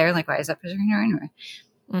things there. Like, why is that person here?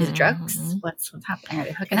 Is it drugs? What's happening? Are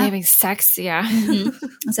they hooking up? Having sex? Yeah.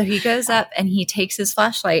 So he goes up and he takes his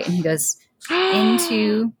flashlight and he goes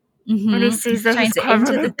into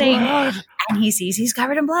the thing, and he sees he's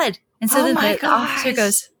covered in blood. And so the officer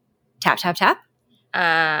goes, tap, tap, tap.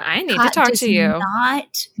 I need to talk to you.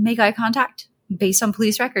 Not make eye contact based on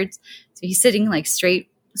police records. So he's sitting like straight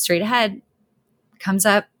ahead, comes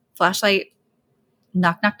up, flashlight,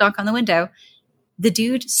 knock, knock, knock on the window. The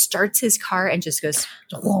dude starts his car and just goes,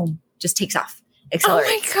 boom, just takes off,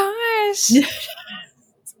 accelerates. Oh my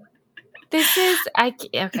gosh.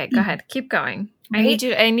 Okay, go ahead. Keep going. Right?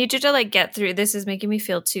 I need you to like get through. This is making me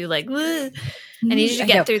feel too like, ugh. I need you to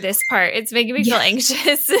get through this part. It's making me feel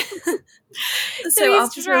anxious. So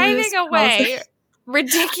he's driving away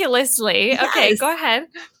ridiculously. Yes. Okay, go ahead.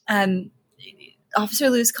 Officer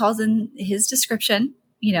Lewis calls in his description,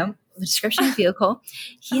 the description of the vehicle.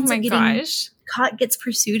 He ends up getting caught, gets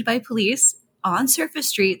pursued by police on surface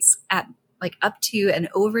streets at like up to and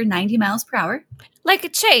over 90 miles per hour. Like a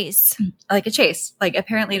chase. Like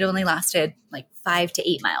apparently it only lasted like 5 to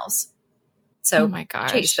 8 miles. So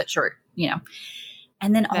chase, but short,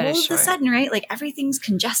 And then all of a sudden, right, like everything's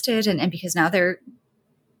congested and because now they're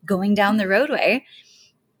going down the roadway,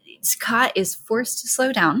 Scott is forced to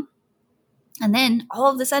slow down. And then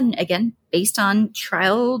all of a sudden, again, based on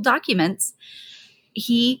trial documents,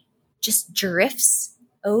 he just drifts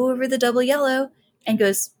over the double yellow and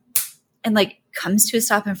goes and like comes to a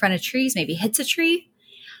stop in front of trees, maybe hits a tree.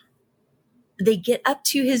 They get up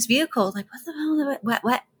to his vehicle, like, what the hell?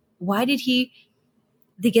 What? Why did he?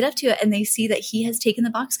 They get up to it and they see that he has taken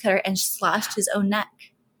the box cutter and slashed his own neck.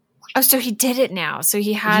 Oh, so he did it now. So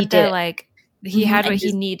he had to like, he had what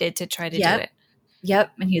he needed to try to do it.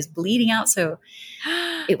 Yep. And he was bleeding out. So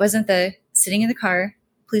it wasn't the sitting in the car,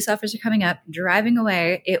 police officer coming up, driving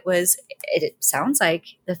away. It sounds like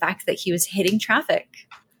the fact that he was hitting traffic.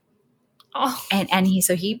 Oh. And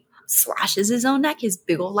he slashes his own neck, his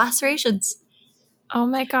big old lacerations. Oh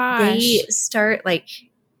my gosh. They start like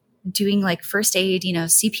doing like first aid,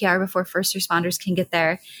 CPR before first responders can get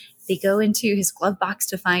there. They go into his glove box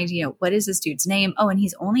to find, what is this dude's name? Oh, and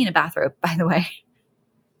he's only in a bathrobe, by the way.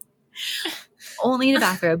 Only in a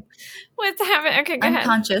bathrobe. What's happening? Okay, go ahead.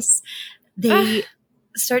 Unconscious. They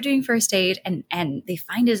start doing first aid and they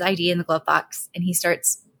find his ID in the glove box and he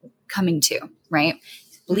starts coming to, right?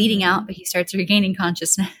 He's bleeding out, but he starts regaining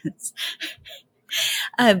consciousness.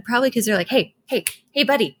 Probably because they're like, hey,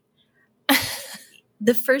 buddy.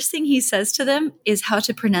 The first thing he says to them is how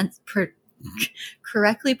to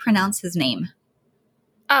correctly pronounce his name.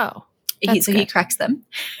 Oh, so he corrects them.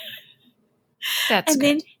 That's and good.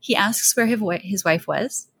 then he asks where his wife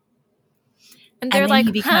was. And they're then like,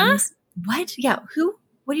 he becomes, huh? What? Yeah. Who?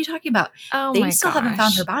 What are you talking about? Oh, They still haven't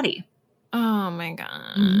found her body. Oh my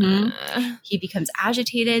God. Mm-hmm. He becomes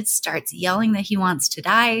agitated, starts yelling that he wants to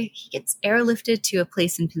die. He gets airlifted to a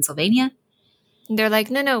place in Pennsylvania. They're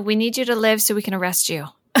like, no, we need you to live so we can arrest you.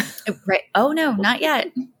 Right. Oh, no, not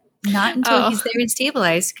yet. Not until he's there and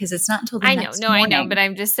stabilized, because it's not until the next morning. I know, but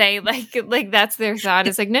I'm just saying, like that's their thought.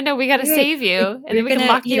 It's like, no, we got to save you, and then we can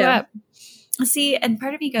lock you up. See, and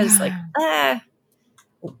part of me goes like, I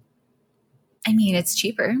mean, it's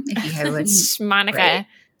cheaper if you have Monica. Right?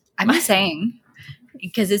 I'm just saying,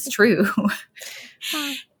 because it's true.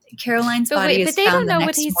 Caroline's body is found the next morning. But they don't know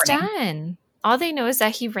what he's done. All they know is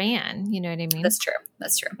that he ran. You know what I mean? That's true.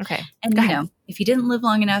 Okay. And, if he didn't live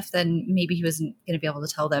long enough, then maybe he wasn't going to be able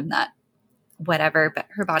to tell them that whatever, but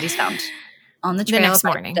her body's found on the trail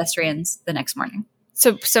by pedestrians the next morning.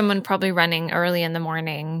 So someone probably running early in the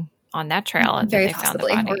morning on that trail. And very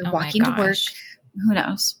possibly. Or walking to work. Who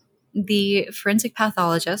knows? The forensic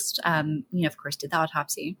pathologist, of course, did the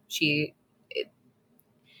autopsy. He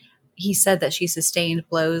said that she sustained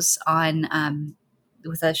blows on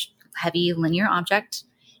with a heavy linear object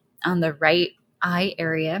on the right eye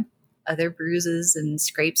area. Other bruises and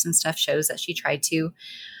scrapes and stuff shows that she tried to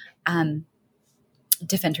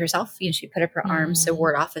defend herself. She put up her arms to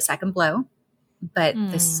ward off a second blow. But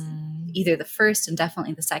either the first and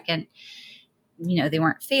definitely the second, they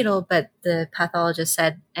weren't fatal, but the pathologist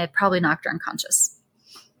said it probably knocked her unconscious.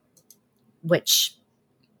 Which,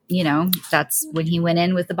 that's when he went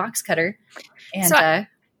in with the box cutter. And so,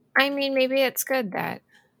 maybe it's good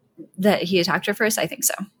that he attacked her first. I think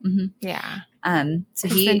so. Mm-hmm. Yeah. So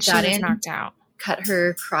he got in, knocked out, cut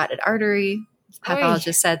her carotid artery. The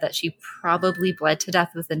pathologist said that she probably bled to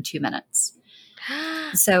death within 2 minutes.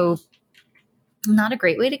 So not a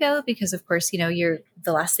great way to go, because of course, the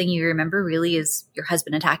last thing you remember really is your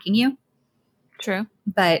husband attacking you. True.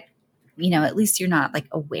 But, at least you're not like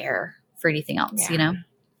aware for anything else,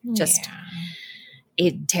 just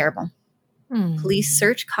terrible. Police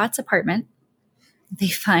search Cott's apartment. They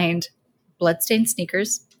find bloodstained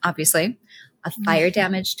sneakers, obviously, a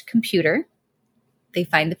fire-damaged computer. They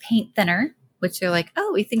find the paint thinner, which they're like,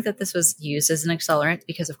 oh, we think that this was used as an accelerant,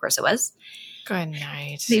 because of course it was. Good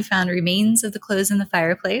night. They found remains of the clothes in the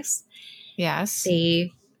fireplace. Yes. I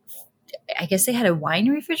guess they had a wine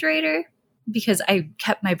refrigerator, because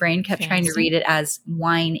my brain kept trying to read it as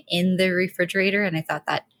wine in the refrigerator, and I thought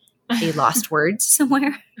that they lost words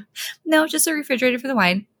somewhere. No, just a refrigerator for the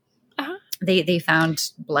wine. Uh-huh. They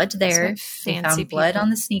found blood there. They found blood on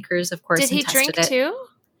the sneakers, of course. Did he drink too?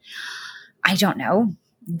 I don't know.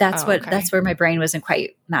 That's where my brain wasn't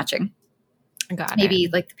quite matching. Maybe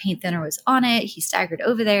like the paint thinner was on it. He staggered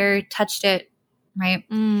over there, touched it, right?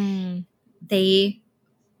 They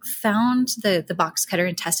found the box cutter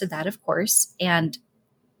and tested that, of course. And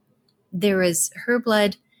there was her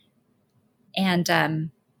blood and,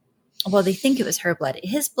 they think it was her blood.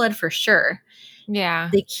 His blood for sure. Yeah.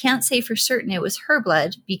 They can't say for certain it was her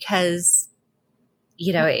blood because,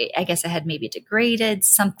 I guess it had maybe degraded.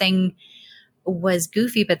 Something was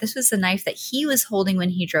goofy, but this was the knife that he was holding when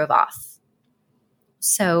he drove off.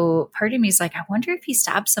 So part of me is like, I wonder if he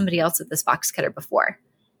stabbed somebody else with this box cutter before.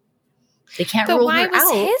 They can't rule her out. But why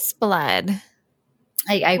was his blood?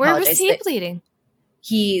 I apologize. Where was he bleeding?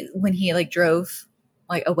 When he drove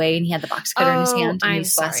away and he had the box cutter in his hand. And I'm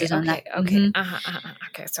sorry. On that. Okay. Mm-hmm.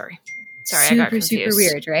 Okay. Sorry. I got confused. Super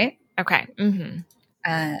weird, right? Okay. Mm-hmm.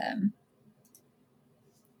 I'm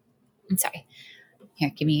sorry.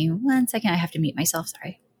 Here, give me 1 second. I have to mute myself.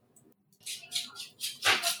 Sorry.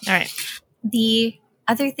 All right. The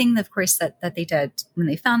other thing, of course, that they did when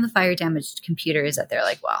they found the fire damaged computer is that they're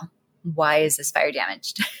like, well, why is this fire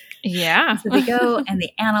damaged? Yeah. So they go and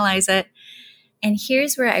they analyze it. And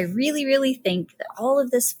here's where I really, really think that all of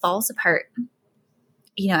this falls apart,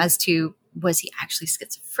 as to, was he actually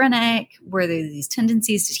schizophrenic? Were there these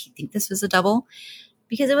tendencies? Did he think this was a double?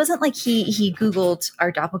 because it wasn't like he Googled,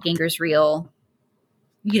 "Are doppelgangers real?"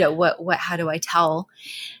 How do I tell?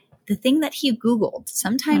 The thing that he Googled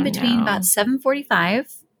sometime between about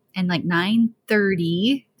 7:45 and like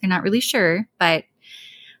 9:30, they're not really sure, but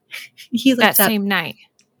he looked that up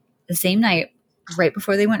the same night, right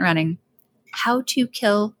before they went running, how to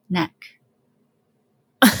kill neck.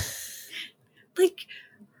 Like,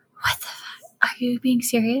 what the fuck? Are you being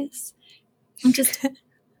serious? I'm just,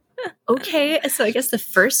 okay. So I guess the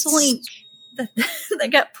first link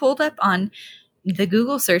that got pulled up on the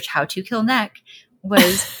Google search, how to kill neck,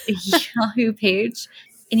 was a Yahoo page.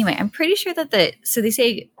 Anyway, I'm pretty sure so they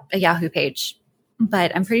say a Yahoo page,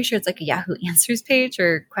 but I'm pretty sure it's like a Yahoo Answers page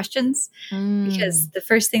or questions, because the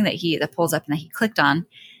first thing that pulls up and that he clicked on,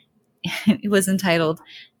 it was entitled,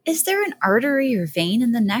 "Is there an artery or vein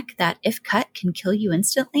in the neck that, if cut, can kill you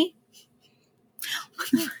instantly?"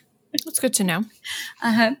 That's good to know.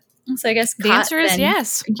 So I guess the answer is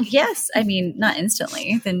yes. Yes. I mean, not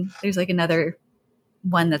instantly. Then there's like another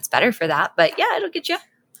one that's better for that. But yeah, it'll get you.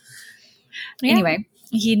 Yeah. Anyway,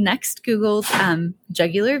 he next Googled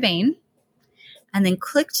jugular vein and then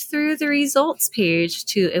clicked through the results page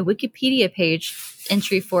to a Wikipedia page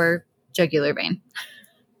entry for jugular vein.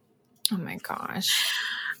 Oh my gosh.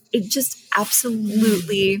 It just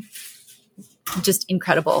absolutely just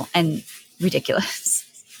incredible and ridiculous.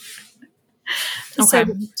 Okay.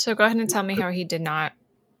 So go ahead and tell me how he did not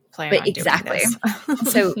plan on doing this.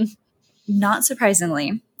 So not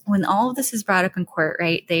surprisingly, when all of this is brought up in court,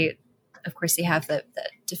 right, they have the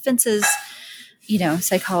defense's,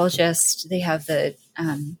 psychologist, they have the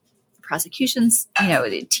prosecution's,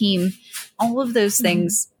 the team, all of those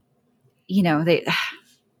things,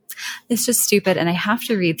 it's just stupid. And I have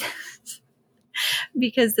to read this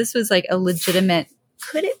because this was like a legitimate,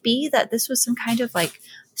 could it be that this was some kind of like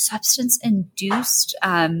substance induced,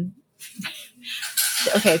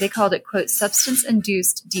 they called it, quote, substance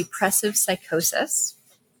induced depressive psychosis.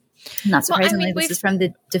 Not surprisingly, this is from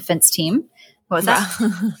the defense team. What was that?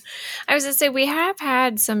 I was going to say, we have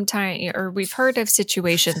had some time, or we've heard of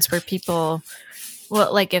situations where people,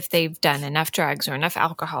 well, like if they've done enough drugs or enough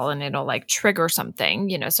alcohol and it'll like trigger something,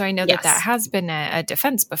 so I know that has been a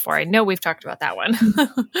defense before. I know we've talked about that one.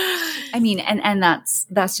 I mean, and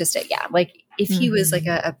that's just it. Yeah. Like if he was like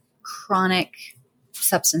a chronic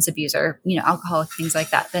substance abuser, alcoholic, things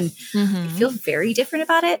like that, then I feel very different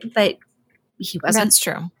about it, but he wasn't. That's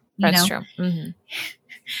true. That's true. Mm-hmm.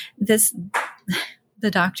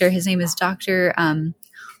 The doctor, his name is Dr.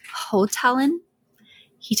 Hotalin.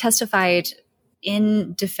 He testified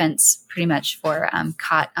in defense pretty much for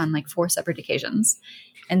Cott on like 4 separate occasions.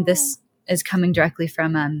 And this is coming directly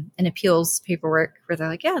from an appeals paperwork where they're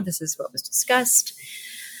like, yeah, this is what was discussed.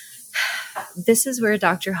 This is where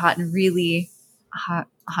Dr. Hotalin,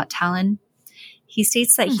 he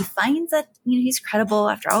states that he finds that, he's credible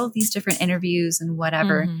after all of these different interviews and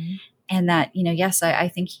whatever. Mm-hmm. And that, yes, I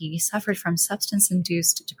think he suffered from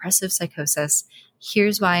substance-induced depressive psychosis.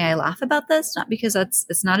 Here's why I laugh about this, not because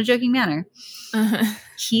it's not a joking manner. Uh-huh.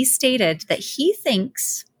 He stated that he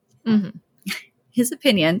thinks, his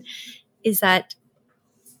opinion is that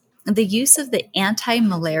the use of the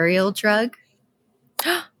anti-malarial drug,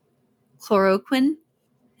 chloroquine,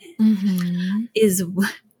 is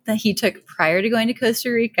that he took prior to going to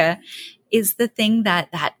Costa Rica, is the thing that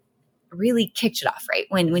really kicked it off, right?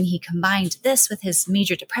 When he combined this with his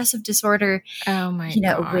major depressive disorder. Oh my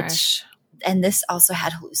gosh. And this also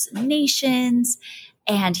had hallucinations,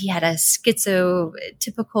 and he had a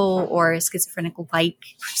schizotypical or schizophrenic-like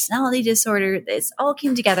personality disorder. This all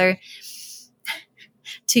came together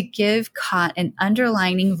to give Cott an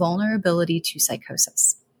underlying vulnerability to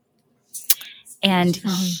psychosis. And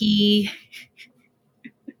he,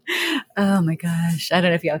 oh my gosh, I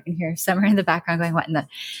don't know if y'all can hear Summer in the background going, what in the...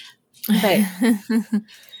 But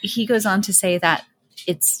he goes on to say that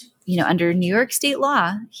it's, under New York state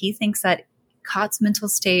law, he thinks that Cott's mental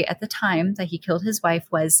state at the time that he killed his wife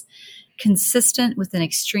was consistent with an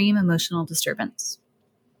extreme emotional disturbance.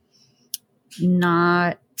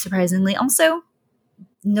 Not surprisingly, also,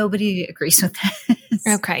 nobody agrees with this.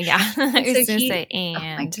 Okay, yeah. I was going to say,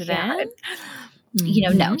 and then?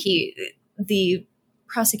 No, the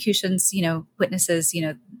prosecution's, witnesses,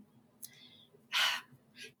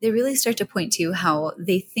 they really start to point to how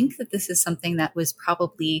they think that this is something that was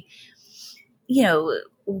probably,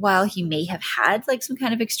 while he may have had like some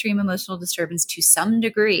kind of extreme emotional disturbance to some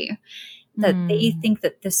degree, that they think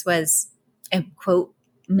that this was a, quote,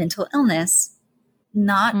 mental illness,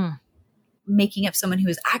 not making up someone who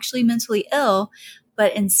is actually mentally ill,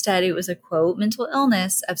 but instead it was a, quote, mental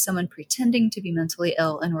illness of someone pretending to be mentally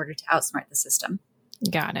ill in order to outsmart the system.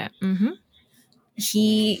 Got it. Mm-hmm.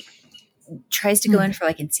 he tries to go in for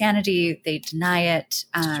like insanity. They deny it.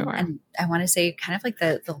 Sure. And I want to say kind of like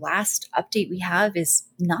the last update we have is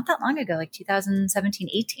not that long ago, like 2017,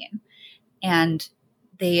 18. And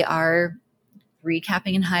they are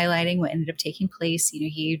recapping and highlighting what ended up taking place. You know,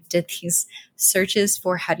 he did these searches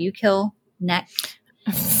for how do you kill Nick.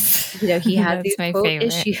 You know, he had these quote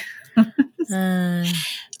issues.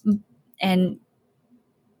 And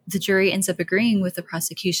the jury ends up agreeing with the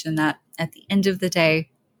prosecution that at the end of the day,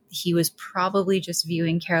 he was probably just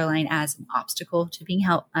viewing Caroline as an obstacle to being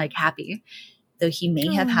happy, though he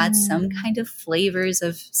may have had some kind of flavors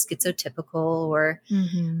of schizotypical or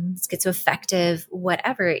schizoaffective,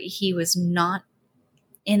 whatever. He was not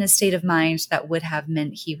in a state of mind that would have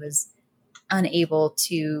meant he was unable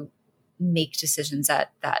to make decisions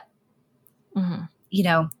at that, you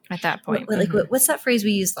know, at that point. What's that phrase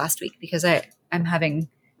we used last week? Because I'm having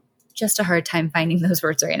just a hard time finding those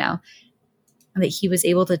words right now. That he was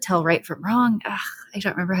able to tell right from wrong. I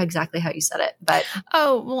don't remember exactly how you said it, but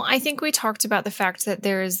I think we talked about the fact that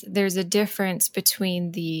there's a difference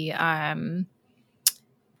between the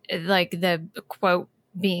like the quote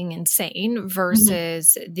being insane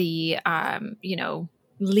versus the you know,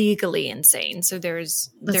 legally insane. So there is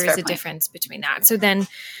a difference between that. So then,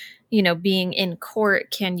 you know, being in court,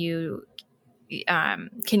 can you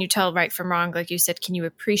tell right from wrong? Like you said, can you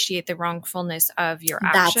appreciate the wrongfulness of your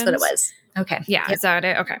actions? That's what it was. Okay. Yeah. Yep. Is that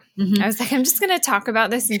it? Okay. I was like, I'm just going to talk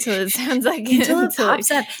about this until it sounds like until it pops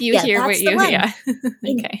up. You hear what you hear.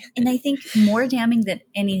 Okay. And I think more damning than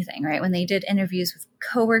anything, right? When they did interviews with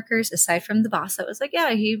coworkers, aside from the boss, that was like,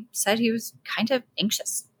 yeah, he said he was kind of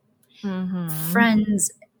anxious. Friends,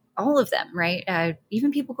 all of them, right?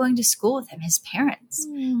 Even people going to school with him, his parents,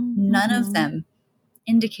 none of them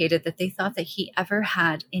indicated that they thought that he ever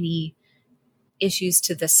had any issues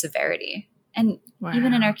to this severity. And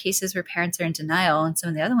even in our cases where parents are in denial and some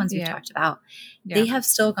of the other ones we've talked about, they have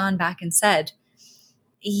still gone back and said,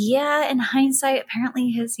 yeah, in hindsight,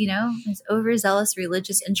 apparently his overzealous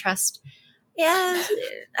religious interest,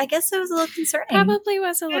 I guess it was a little concerning. Probably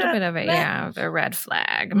was a little bit of a red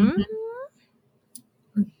flag.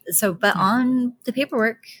 So, but on the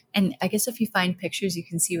paperwork, and I guess if you find pictures, you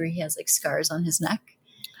can see where he has like scars on his neck.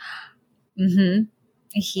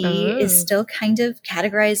 He is still kind of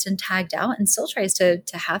categorized and tagged out and still tries to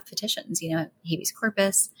have petitions, you know, habeas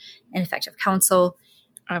corpus, ineffective counsel.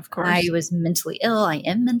 Of course. I was mentally ill. I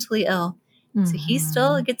am mentally ill. So he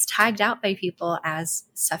still gets tagged out by people as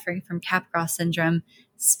suffering from Capgras syndrome,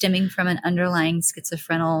 stemming from an underlying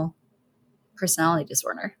schizophrenic personality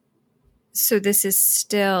disorder. So this is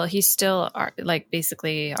he's still like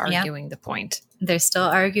basically arguing the point. They're still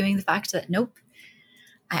arguing the fact that, nope,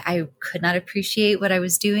 I could not appreciate what I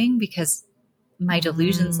was doing because my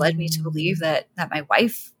delusions led me to believe that my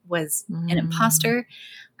wife was an imposter.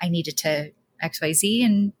 I needed to XYZ,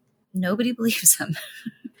 and nobody believes him.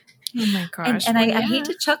 Oh my gosh. And I hate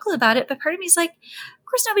to chuckle about it, but part of me is like, of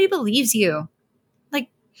course nobody believes you. Like,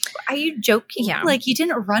 are you joking? Yeah. Like, you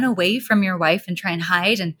didn't run away from your wife and try and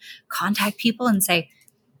hide and contact people and say,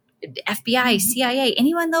 FBI, CIA,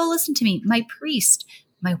 anyone that will listen to me, my priest.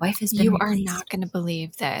 My wife has been replaced. Are not going to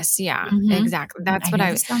believe this. Yeah, exactly. That's what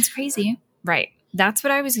this sounds crazy. Right. That's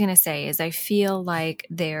what I was going to say is I feel like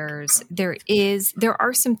there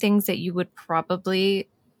are some things that you would probably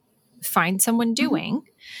find someone doing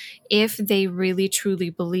if they really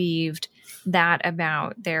truly believed that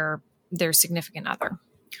about their significant other,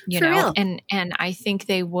 you For know, real. and I think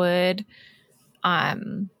they would,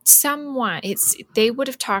 they would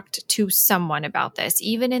have talked to someone about this,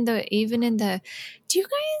 even in the, do you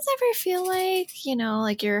guys ever feel like, you know,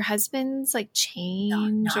 like your husband's like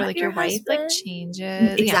change or like your wife like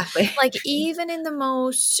changes? Exactly. Yeah. Like even in the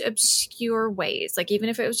most obscure ways, like even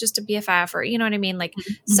if it was just a BFF or, you know what I mean? Like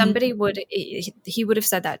somebody he would have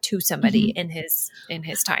said that to somebody in his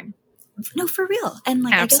time. No, for real. And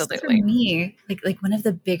like, absolutely. I guess for me, like one of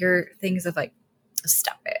the bigger things of like,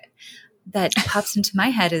 stop it, that pops into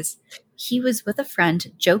my head is he was with a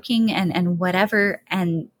friend joking and whatever,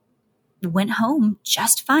 and went home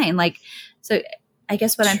just fine. Like, so I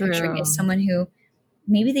guess what I'm picturing is someone who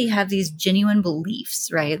maybe they have these genuine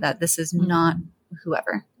beliefs, right? That this is not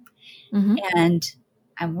whoever. And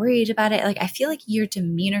I'm worried about it. Like, I feel like your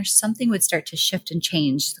demeanor, something would start to shift and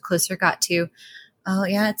change the closer it got to, oh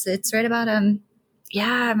yeah, it's right about,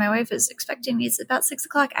 my wife is expecting me. It's about 6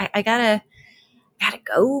 o'clock. I gotta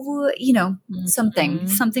go, you know,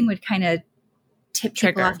 something would kind of tip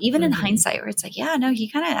people off, even in hindsight, where it's like, yeah, no,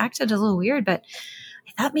 he kind of acted a little weird, but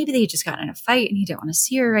I thought maybe they just got in a fight and he didn't want to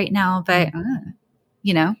see her right now, but,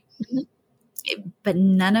 you know, but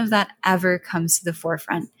none of that ever comes to the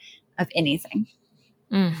forefront of anything.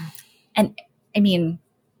 Mm. And I mean,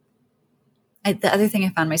 the other thing I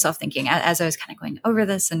found myself thinking as I was kind of going over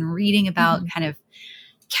this and reading about kind of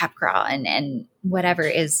Capgras and whatever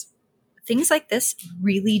is things like this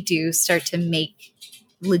really do start to make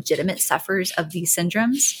legitimate sufferers of these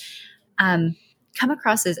syndromes come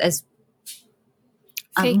across as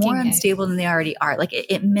more unstable than they already are. Like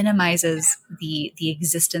it minimizes the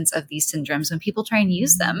existence of these syndromes when people try and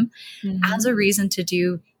use them as a reason to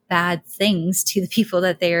do bad things to the people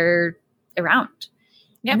that they're around.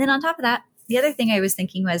 Yep. And then on top of that, the other thing I was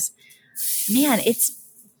thinking was, man, it's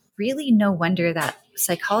really no wonder that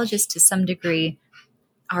psychologists to some degree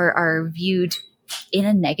are viewed in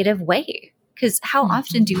a negative way. Because how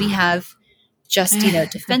often do we have just,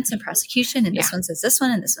 defense and prosecution, and this one says this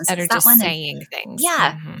one, and this one says that one. Saying things.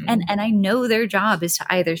 Yeah. And I know their job is to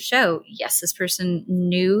either show, yes, this person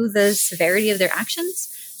knew the severity of their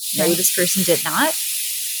actions. No, this person did not.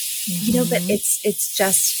 But it's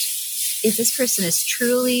just, if this person is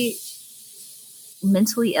truly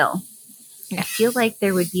mentally ill, I feel like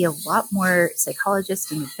there would be a lot more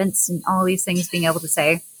psychologists and defense and all these things being able to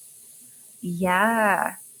say,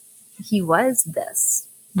 yeah, he was this,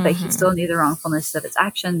 but he still knew the wrongfulness of his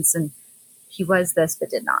actions, and he was this, but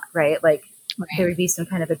did not, right? Like there would be some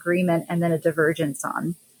kind of agreement and then a divergence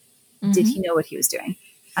on, did he know what he was doing?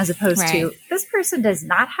 As opposed to, this person does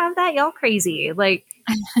not have that, y'all crazy. Like,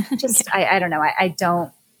 just, I don't know. I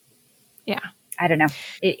don't. Yeah. I don't know.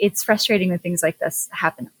 It's frustrating when things like this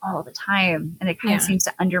happen all the time, and it kind of seems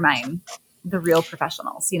to undermine the real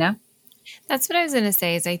professionals, That's what I was going to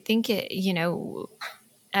say is I think it,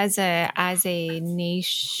 as a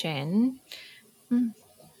nation,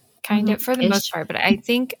 kind of for the most part, but I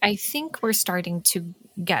think we're starting to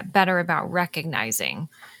get better about recognizing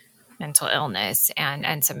mental illness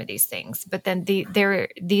and some of these things. But then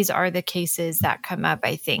these are the cases that come up,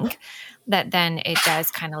 I think, that then it does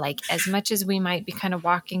kind of like, as much as we might be kind of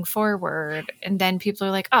walking forward, and then people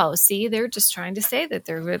are like, oh, see, they're just trying to say that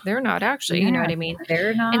they're not actually, you know what I mean?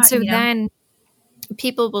 They're not. And so then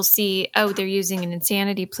people will see, oh, they're using an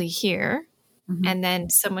insanity plea here. And then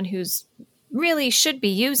someone who's really should be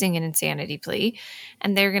using an insanity plea,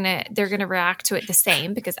 and they're gonna react to it the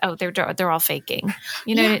same because they're all faking,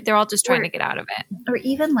 they're all just trying to get out of it, or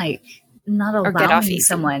even like not allowing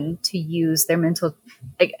someone to use their mental.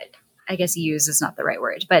 I guess use is not the right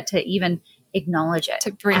word, but to even acknowledge it,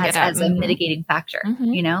 to bring it up as a mitigating factor.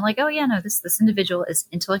 Like, oh yeah, no, this individual is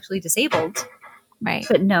intellectually disabled, right?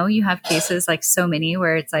 But no, you have cases like so many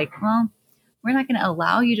where it's like, well, we're not going to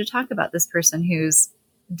allow you to talk about this person who's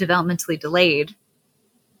developmentally delayed,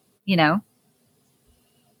 Anyway,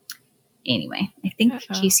 I think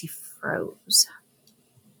Casey froze.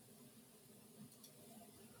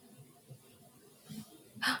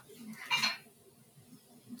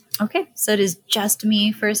 Okay, so it is just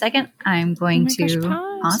me for a second. I'm going to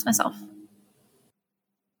pause myself.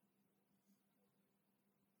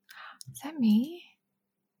 Is that me?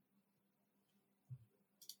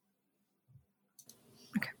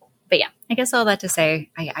 But yeah, I guess all that to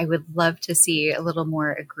say, I would love to see a little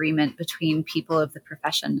more agreement between people of the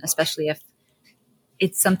profession, especially if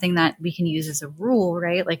it's something that we can use as a rule,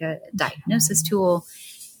 right? Like a diagnosis tool,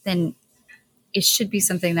 then it should be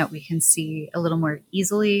something that we can see a little more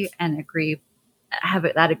easily and have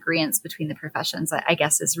that agreement between the professions, I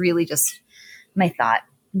guess is really just my thought.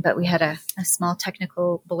 But we had a small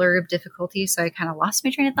technical blurb difficulty, so I kind of lost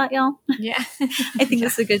my train of thought, y'all. Yeah. I think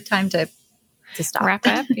this is a good time to stop. Wrap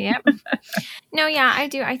up. Yep. No, yeah, I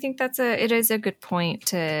do. I think it is a good point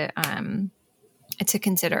to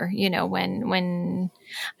consider, when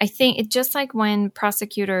I think it just like when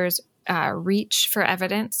prosecutors reach for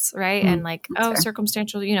evidence, right? And like,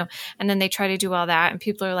 circumstantial, and then they try to do all that and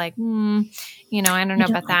people are like, I don't know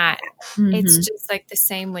about that. It's just like the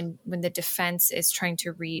same when the defense is trying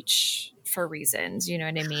to reach for reasons, you know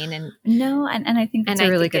what I mean? And and I think that's a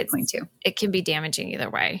really good point too. It can be damaging either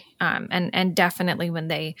way. And definitely when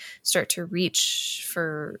they start to reach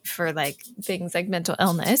for like things like mental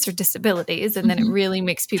illness or disabilities, and then it really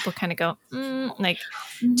makes people kind of go,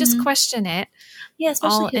 just question it. Yeah,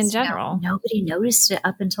 especially in general. Nobody noticed it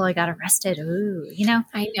up until I got arrested. Ooh,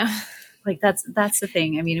 I know. Like that's the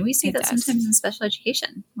thing. I mean, we see that sometimes in special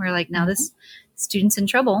education. We're like, now this student's in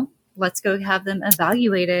trouble. Let's go have them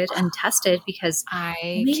evaluated and tested because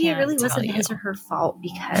maybe it really wasn't his or her fault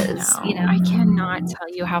because, I cannot tell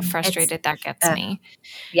you how frustrated that gets me.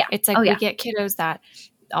 Yeah. It's like we get kiddos that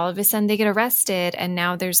all of a sudden they get arrested and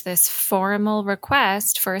now there's this formal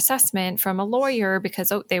request for assessment from a lawyer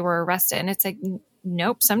because, they were arrested. And it's like,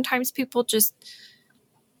 nope. Sometimes people just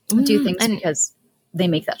do things because they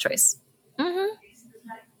make that choice.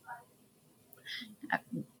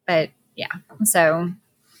 But yeah, so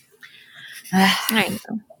I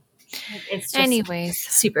know. it's just Anyways,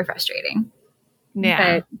 super frustrating.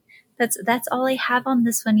 yeah. But that's all I have on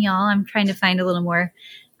this one, y'all. I'm trying to find a little more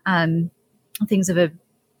things of a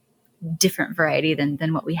different variety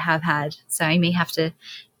than what we have had. So I may have to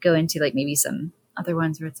go into like maybe some other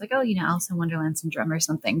ones where it's like, oh, Alice in Wonderland syndrome or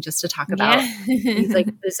something, just to talk about these like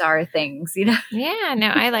bizarre things, Yeah, no,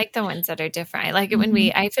 I like the ones that are different. I like it when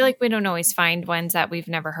I feel like we don't always find ones that we've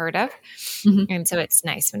never heard of. And so it's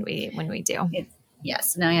nice when we do.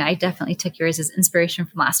 Yes. No, yeah, I definitely took yours as inspiration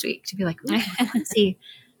from last week to be like, let's see,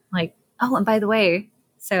 like, oh, and by the way,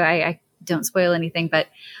 so I don't spoil anything, but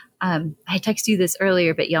I texted you this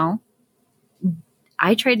earlier, but y'all,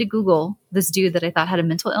 I tried to Google this dude that I thought had a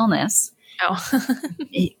mental illness. Oh,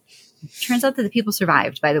 It turns out that the people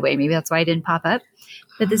survived, by the way. Maybe that's why I didn't pop up.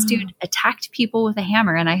 But this dude attacked people with a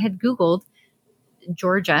hammer. And I had Googled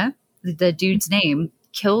Georgia, the dude's name,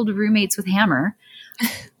 killed roommates with hammer.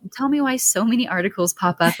 Tell me why so many articles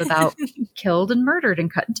pop up about killed and murdered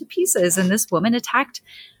and cut into pieces. And this woman attacked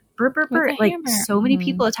like hammer. So many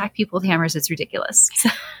people attack people with hammers. It's ridiculous. So,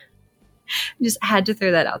 just had to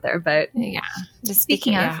throw that out there. But yeah, just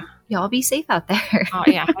speaking of, y'all be safe out there. Oh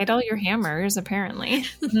yeah, hide all your hammers apparently.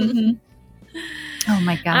 Oh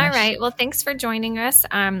my gosh. All right. Well, thanks for joining us.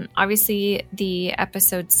 Obviously the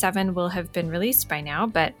episode 7 will have been released by now,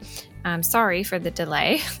 but sorry for the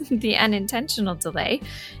delay, the unintentional delay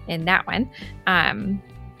in that one.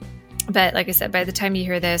 But like I said, by the time you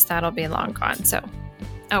hear this, that'll be long gone. So,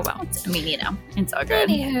 oh well. I mean, it's all good.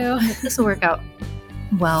 Anywho. This will work out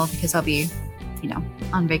well because I'll be,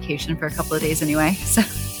 on vacation for a couple of days anyway. So,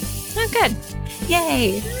 oh, good.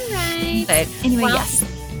 Yay. All right. But anyway, well, yes.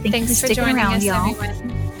 Thanks for sticking joining around, us, y'all.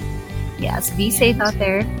 everyone. Yes, be safe out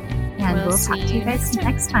there. And we'll talk to you guys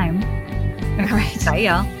next time. All right. Bye,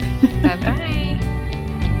 y'all. Bye-bye.